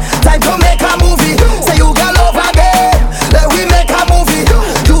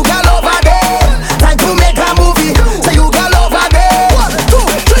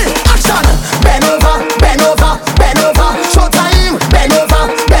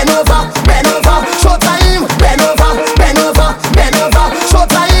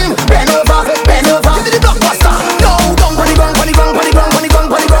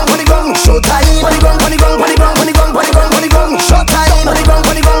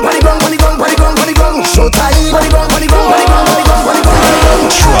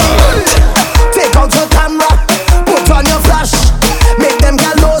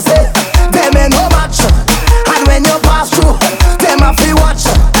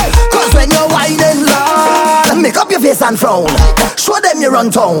 Make up your face and frown. Show them you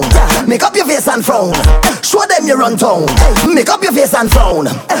run town. Make up your face and frown. Show them you run town. Make up your face and frown.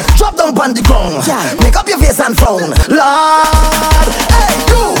 Drop down on the ground. Make up your face and frown. Lord, hey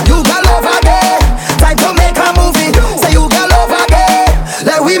you got over there. Time to make a movie. Say you got over there.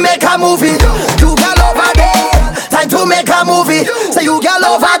 Let we make a movie. You got over there. Time to make a movie. Say you got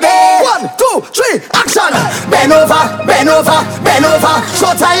over there. 1, 2, 3, action. Bend over, bend over, bend over.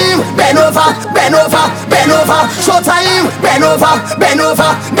 Show time. Bend over, bend over, bend over. Show time. Bend over, bend over,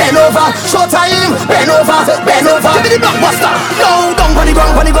 bend over. Show time. Bend over, bend over. Give me the blockbuster. No, down, pony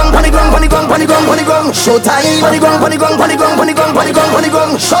gong, pony gong, pony gong, pony gong, pony gong, pony gong. Show time. Pony gong, pony gong, pony gong, pony gong, pony gong, pony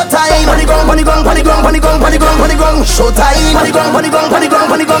gong. Show time. Pony gong, pony gong, pony gong, pony gong, pony gong, pony gong. Show time. Pony gong, pony gong, pony gong,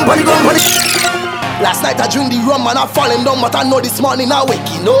 pony gong, pony gong, pony. Last night I drink the rum and I falling down, but I know this morning I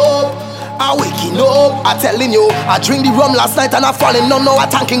waking up. I waking up, I telling you. I drink the rum last night and I falling down. Now I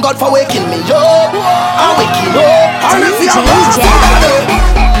thanking God for waking me up. I waking up. And if you're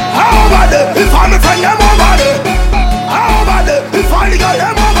how about it? If I'm a friend, them over there. How about it? If I got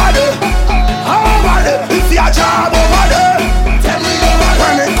them over there. How about it? If you're a job over there. Tell me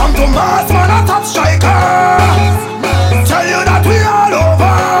when it come to mass, man, a top striker. Tell you that we all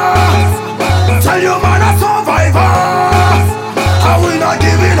over. Tell you man a survivor. And we not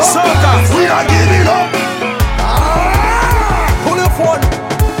giving up. We not giving up. Pull your phone.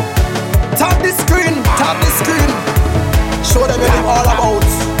 Tap the screen. Tap the screen. Show them what it's all about.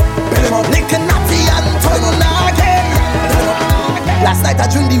 Build them up. Nick and Natty and turn on again. Last night I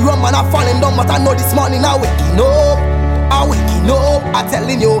drink the rum and I falling down, but I know this morning I waking up. I waking up. I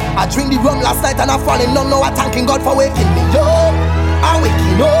telling you, I drink the rum last night and I falling down. Now I thanking God for waking me up. I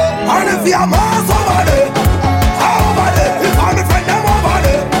waking up. And if you're mass over there, how about it? If I'm a friend, them over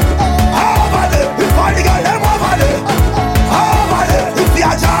there. How about it? If I got them over there. How about it? If you're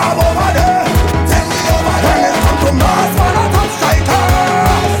a job over there. Tell me over there. When it come to mass, man, a top striker.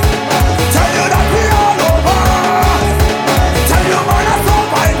 Tell you that we all over. Tell you man a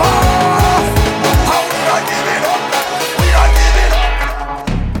survivor. How we not giving up? We not giving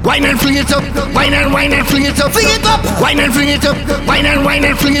up. Wine and fling it up, wine and fling it up, fling it up, wine and fling it up, wine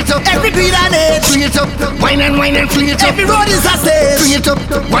and fling it up. Every beat and edge. Fling it up, wine and fling it up. Every road is a stage. Fling it up,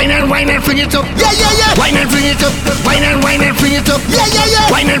 wine and fling it up. Yeah, yeah, yeah. Wine and fling it up, wine and fling it up. Yeah, yeah,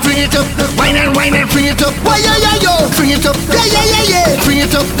 yeah. Wine and fling it up, wine and fling it up. Why, yeah, yeah, yo. Fling it up, Yeah, yeah, yeah, yeah. fling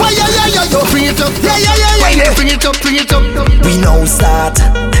it up, Why, yeah, yeah, yeah, yo. fling it up. Yeah, yeah, yeah, yeah, Wine yeah. and fling it up, fling it up. We now start,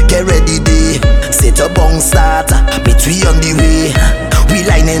 get ready day. Set a bong start, between on the way. We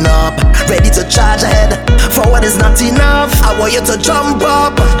lining up, ready to charge ahead. Forward is not enough, I want you to jump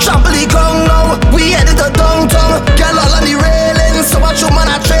up. Trample the ground now, we headed to downtown. Girl all on the railing, so much man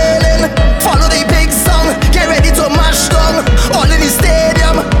are trailing. Follow the big song, get ready to mash down. All in the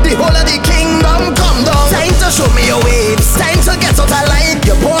stadium, the whole of the kingdom come down. Time to show me your waves, time to get out of line.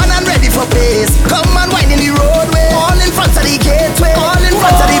 You're born and ready for pace. Come and wind in the roadway, all in front of the gateway, all in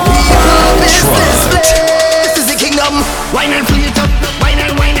front of the people. Business place, this is the kingdom. Wine and fling it up, wine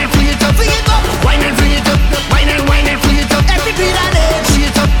and fling it up, Fling it up, wine and fling it up, wine and fling it up. every beat and edge. Fling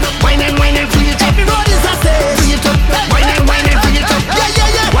it up, wine and fling it up. Every road is a stage. Fling it up, wine and fling it up. Yeah, yeah,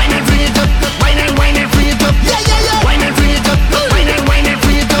 yeah. Wine and fling it up, wine and fling it up. Yeah, yeah, yeah. Wine and fling it up, wine and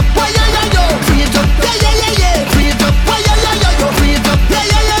fling it up. Why, yeah, yeah, yo. Fling it up, Yeah, yeah, yeah, yeah. fling it up, Why, yeah, yeah, yeah, yo. fling it up. Yeah,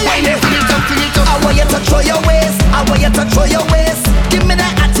 yeah, yeah, Wine yeah. and fling it up, fling it up. I want you to throw your waist. I want you to throw your waist. Give me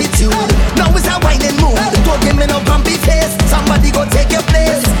that attitude. Now it's a whining mood. Don't give me no grumpy face. Somebody go take your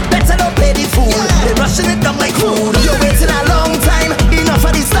place. Better don't play the fool. They're rushing it down like food. You're waiting a long time. Enough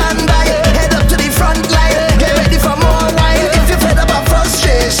of the standby. Head up to the front line. Get ready for more wine. If you're fed up of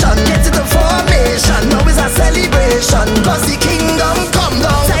frustration, get into formation. Now it's a celebration. Cause the kingdom come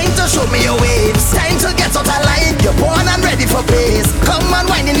down. Time to show me your waves. Time to get out of line. You're born and ready for pace. Come and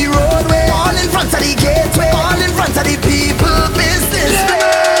wind in the roadway. All in front of the gateway. All in front of the people. Business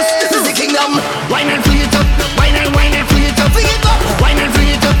place. This is the kingdom. Wine and fling it up, wine and fling it up. Fling it up. Wine and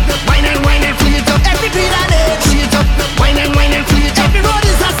fling it up, wine and fling it up. Every beat and edge. Fling it up, wine and fling it up. Every road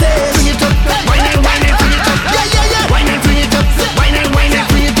is a stage. Fling it up, wine and fling it up. Yeah, yeah, yeah. Wine and fling it up, wine and fling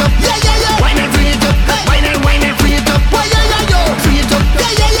it up. Yeah, yeah, yeah. Wine and fling it up, wine and fling it up. Why, yeah, yeah, yo. Fling it up,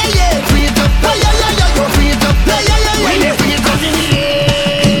 Yeah, yeah, yeah, yeah. fling it up, Why, yeah, yeah, yeah, yo. fling it up. Yeah, yeah, yeah, yeah. Wine and fling it up in the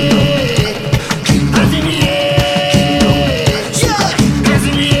air. Hands in the air. Hands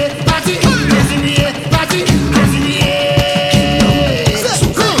in the air. Party. Hands in the air. Party. Hands in the air.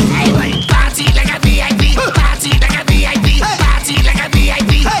 I want party like a VIP. Party like a VIP. Party like a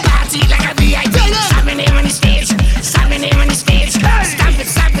VIP. Party like a VIP. Stop me name on the stage. Stop me name on the stage. Stop it,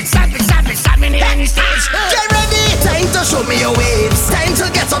 stop it, stop it, stop it. Stop me name on the stage. Get ready. Time to show me your waves. Time to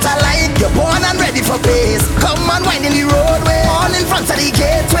get out of line. You're born and ready for pace. Come the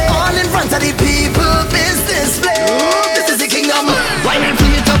gateway, all in front of the people business place. This is the kingdom. Wine and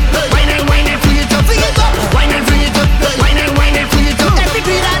free it up, wine and free it up, free it up, wine and free it up, wine and free it up. Every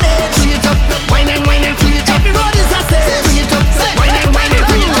beat I did, free it up, wine and free it up. Every road is a stage, free it up, wine and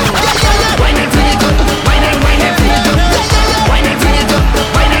free it up, wine and free it up, wine and free it up, wine and free it up,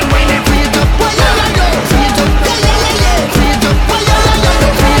 wine and free it up, free it up, free it up, free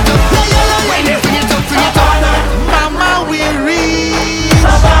it up, wine and free it up, free it up. Mama, we reach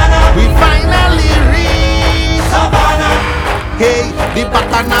Savannah. We finally reach Savannah. Hey, the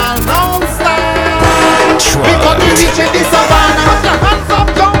bacchanal don't stop. Because we reaching the Savannah. Put your hands up,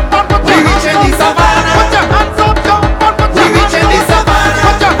 jump on. We reaching the Savannah. Put your hands up, jump on. We reaching the Savannah.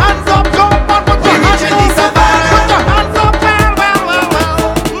 Put your hands up, jump on. We reaching the Savannah. Put your hands up, well.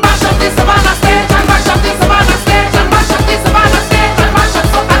 Mash up the Savannah stage and mash up the Savannah stage and mash up the Savannah stage and mash up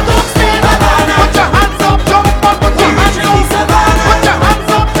some and don't stay. Put your hands up, jump on. Put your hands up, put your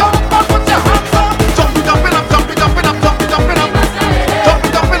hands up, jump on. Put your hands up, jump it up, jump it up, jump it up, jump it up, jump it up,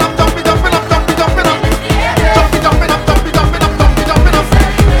 jump it up, jump it up, jump it up, jump it up, jump it up, jump it up, jump it up, jump it up,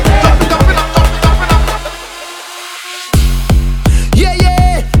 jump it up, jump it up, jump it up. Yeah,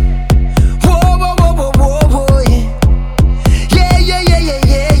 yeah. Whoa, whoa, whoa, whoa, whoa, whoa. Yeah, yeah, yeah, yeah,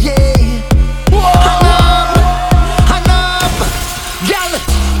 yeah, yeah. Whoa. Hang up, girl.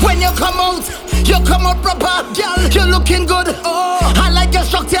 When you come out proper, girl. You're looking good. Oh, I like your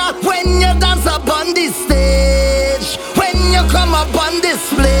structure. When you dance up on this stage, when you come up on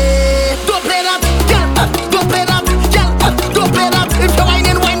display, don't play that, girl. Don't play that, girl. Don't play that. If you're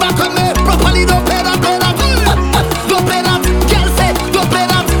whining, wine back on me properly. Don't play that, play that. Don't play that, girl. Say, don't play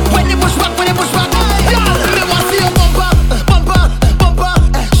that. When you push back, girl. Me want see your bumper, bumper, bumper.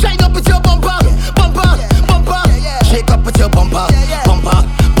 Shine up with your bumper, bumper, bumper. Shake up with your bumper, bumper,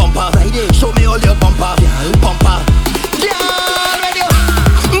 bumper. Show me all your bumper, bumper. Yeah, ready?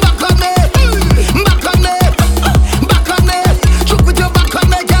 Back on me, back on me, back on me. Choke with your back on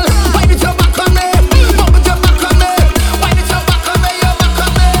me, girl. Why with your back on me? Bump with your back on me. Why with your back on me? Your back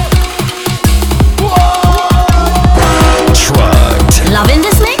on me. Whoa. Trucked. Loving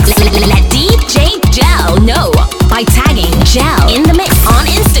this mix? Let DJ Gel know by tagging Gel in the mix on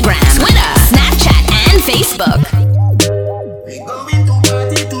Instagram, Twitter, Snapchat, and Facebook. We going to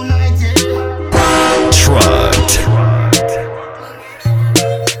party tonight, yeah. Trucked.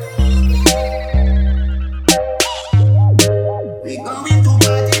 We going to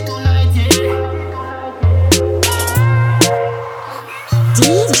party tonight, yeah.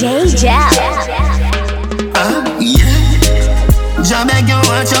 DJ Gel. Yeah. Jah beg you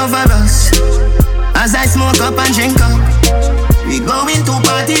watch over us as I smoke up and drink up. We going to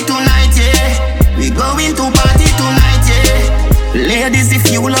party tonight, yeah. We going to party tonight, yeah. Ladies, if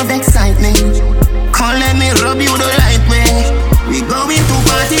you love excitement, come let me rub you the right way. We going to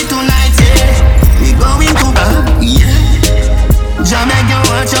party tonight, yeah. We going to yeah. Jah beg you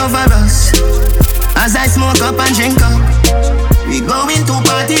watch over us as I smoke up and drink up. We going to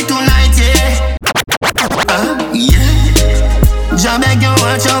party tonight, yeah. Yeah. Jah beg you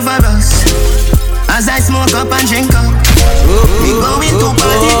watch over us as I smoke up and drink up. We going to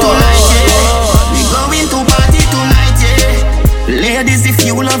party tonight, yeah. We going to party tonight, yeah. Ladies, if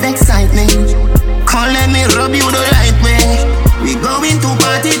you love excitement, come let me rub you the right way. We going to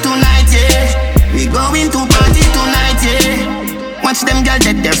party tonight, yeah. We going to party tonight, yeah. Watch them girls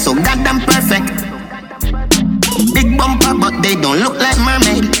that they're so goddamn perfect. Big bumper, but they don't look like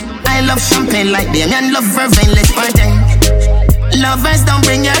mermaid. I love champagne like Damien love vervain. Let's party. Lovers don't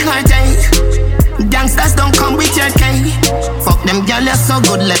bring your heartache. Gangsters don't come with your cake. Fuck them girl, you're so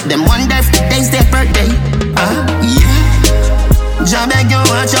good. Let them wonder if today's their birthday. Yeah. Jah beg you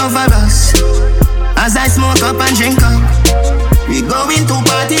watch over us as I smoke up and drink up. We going to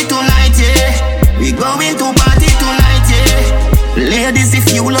party tonight, yeah. We going to party tonight, yeah. Ladies,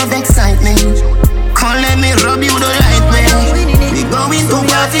 if you love excitement, come let me rub you the right way. We going to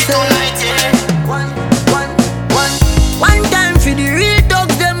party tonight, yeah. One time for the real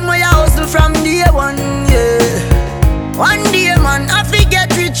dogs, them way I hustle from day one, yeah. One day, man, I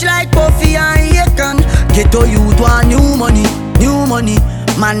forget rich like Puffy and Akon. Get to you to a new money, new money.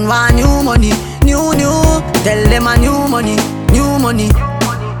 Man want new money, new. Tell them a new money, new money,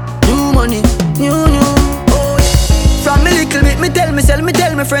 new money, new. Oh, yeah. From me little bit, me tell myself, me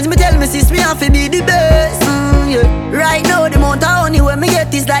tell my friends, me tell me sis, me have to be the best. Yeah. Right now, the amount of honey when me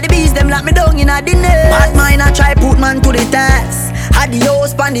get is like the bees, them lock me down in a the nest. Bad mind, I try put man to the test. Had the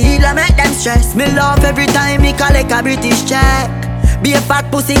house pan the hill, I make them stress. Me laugh every time me collect a British check. Be a fat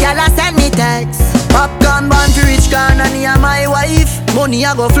pussy girl a send me text. Popcorn bun to rich can and he my wife. Money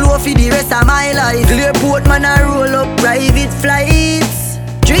I go flow for the rest of my life. Clear port man I roll up private flights.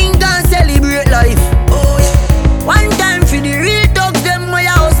 Drink and celebrate life. Oh yeah. One time for the real dogs them where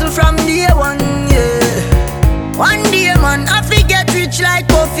I hustle from day one, yeah. One day man I forget rich like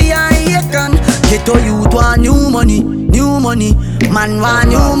coffee and bacon. Get to you to a new money, new money. Man want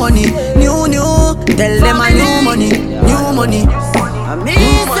new money, new. Tell them a new money, new money. I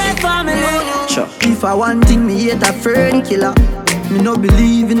mean say family. Sure. If I want thing, me hate a fern killer. Me no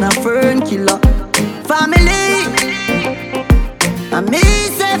believe in a fern killer. Family. I me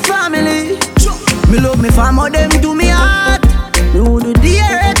say family. Me love me family, them to me heart. Me would do the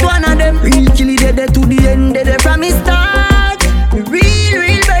earth one of them. Real killy dead to the end, dead from me start. Me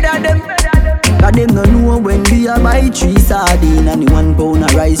real better them. Cause them no know when we a buy 3 sardine and the 1 pound a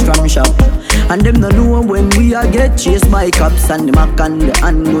rice from shop. And them no know when we a get chased by cops and the mac and the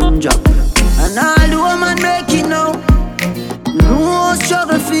handgun job. And all the woman make it now. Me know how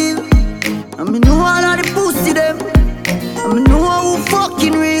struggle feel. And me know all of the pussy them. And me know who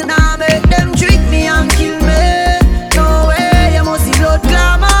fucking real. Now make them trick me and kill me. No way, you must see blood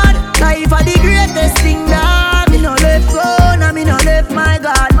glamour. Life are the greatest thing that me no left go, now me no left my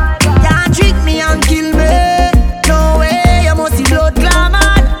God. Can't trick me and kill me. No way, you must see blood glamour.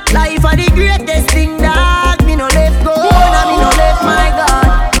 Life are the greatest thing that me no left go, now me no left my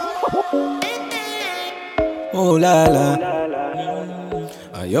God. Oh la la,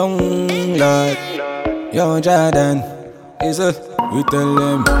 a young lad, young Jordan. Is a we tell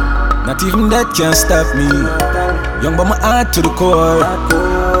them, not even that can stop me. Young but my heart to the core.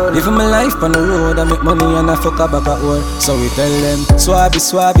 Living my life on the road, I make money and I fuck a bag of ore. So we tell them,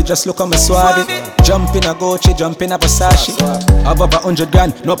 swabby, just look at me swabby. Jump in a Gucci, jump in a Versace. Above 100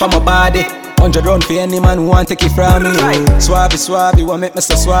 grand, no pa my body. 100 round for any man who want take it from me. Swabby, want make me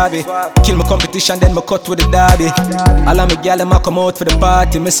so swabby. Kill my competition, then me cut with the daddy. All of me gal them a come out for the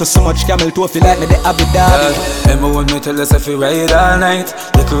party. Me so much camel toe feel like me the Abu Dhabi. Emma want me tell us if we ride all night.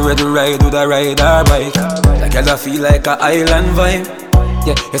 You could ready ride with a ride or bike. Like I feel like a island vibe.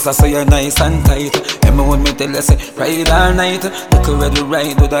 Yeah, yes I say you're nice and tight. Emma want me tell us ride all night. You could ready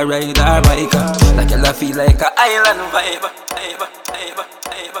ride with a ride or bike. Like I feel like a island vibe.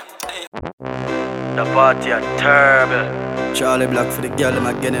 The party are terrible. Charlie Black for the girl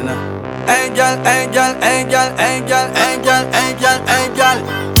I'm getting now. Hey girl.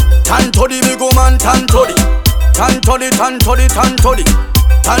 Tan to the big woman, tan to the. Tan to the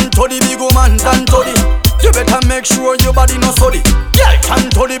big woman, tan to the. You better make sure your body no sorry. Girl, tan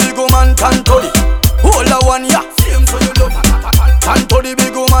to the big woman, tan to the. Hold the one, yeah, same so you love. Tan to the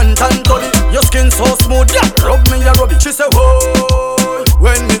big woman, tan to the. Your skin so smooth, yeah, rub me, yeah, rub it. She say, whoa,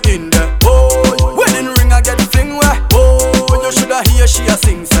 when me in there, oh, wedding ring I get fling where, oh, you shoulda hear she a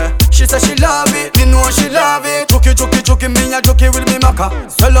sing, say. She say she love it, me know she love it. Chuki, me a chuki with me maka.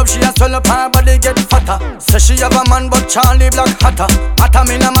 Swell up, she a swell up, her body get fatter. Say she have a man, but Charlie Black hotter. Mata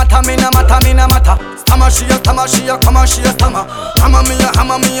me na mata. Stammer she a, come on she a stammer. Hammer me a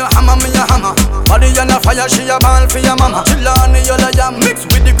hammer. Body on a fire, she a ball for your mama. Chillani yola ya mix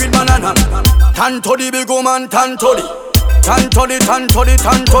with the green banana. Tan to the big woman, tan to the. Tan to the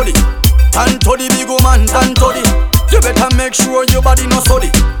big woman, tan to the. You better make sure your body no sorry.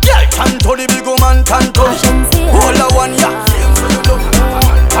 Yeah, tan to the big woman, tan to the. Hold the one, yeah.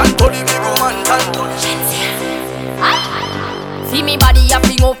 Tan to the big woman, tan to the. See me body a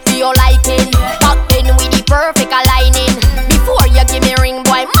fling up for your liking. Back then with the perfect aligning. Before you give me ring,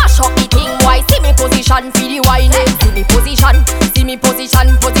 boy, mash up the thing, boy. See me position for the whining. See me position.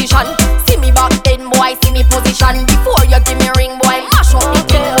 See me back then, boy. See me position. Before you give me ring, boy, mash up the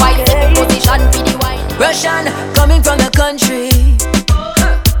thing, boy. See me position for the whining. Russian coming from the country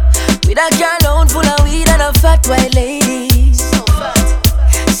with a car load full of weed and a fat white lady. So fat.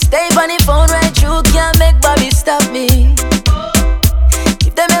 Stay on the phone right through, can't make Bobby stop me.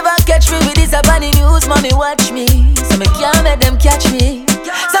 If them ever catch me with this up on the news, mommy watch me. So me can't let them catch me.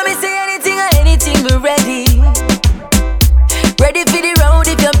 So me say anything or anything, me ready. Ready for the road,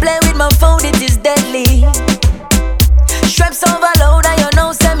 if you play with my phone, it is deadly. Straps overload and you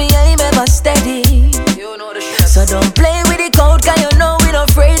know, say me aim ever steady. So don't play with the code, cause you know we not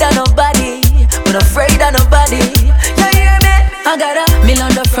afraid of nobody. We not afraid of nobody. You hear me? I got $1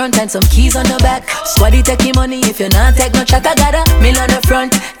 million on the front and some keys on the back. Squaddy take your money if you not take no chat. I got $1 million on the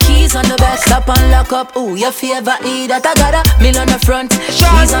front, keys on the back. Stop and lock up, ooh, your favorite eat that. I got $1 million on the front,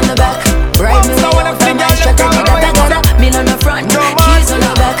 keys on the back. Ride me way out of my strategy that. I got $1 million on the front, keys on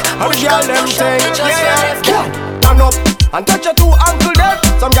the back. Push up, turn up and touch your two ankle them.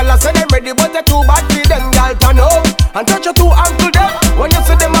 Some gyal say them ready but they too bad for them. Gyal turn up and touch your two ankle them.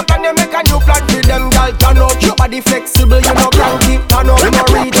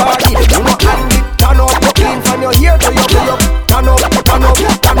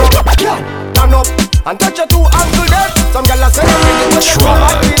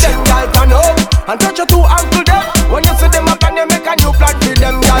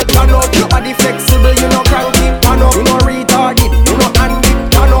 girl turn out. Your body flexible, you no crank.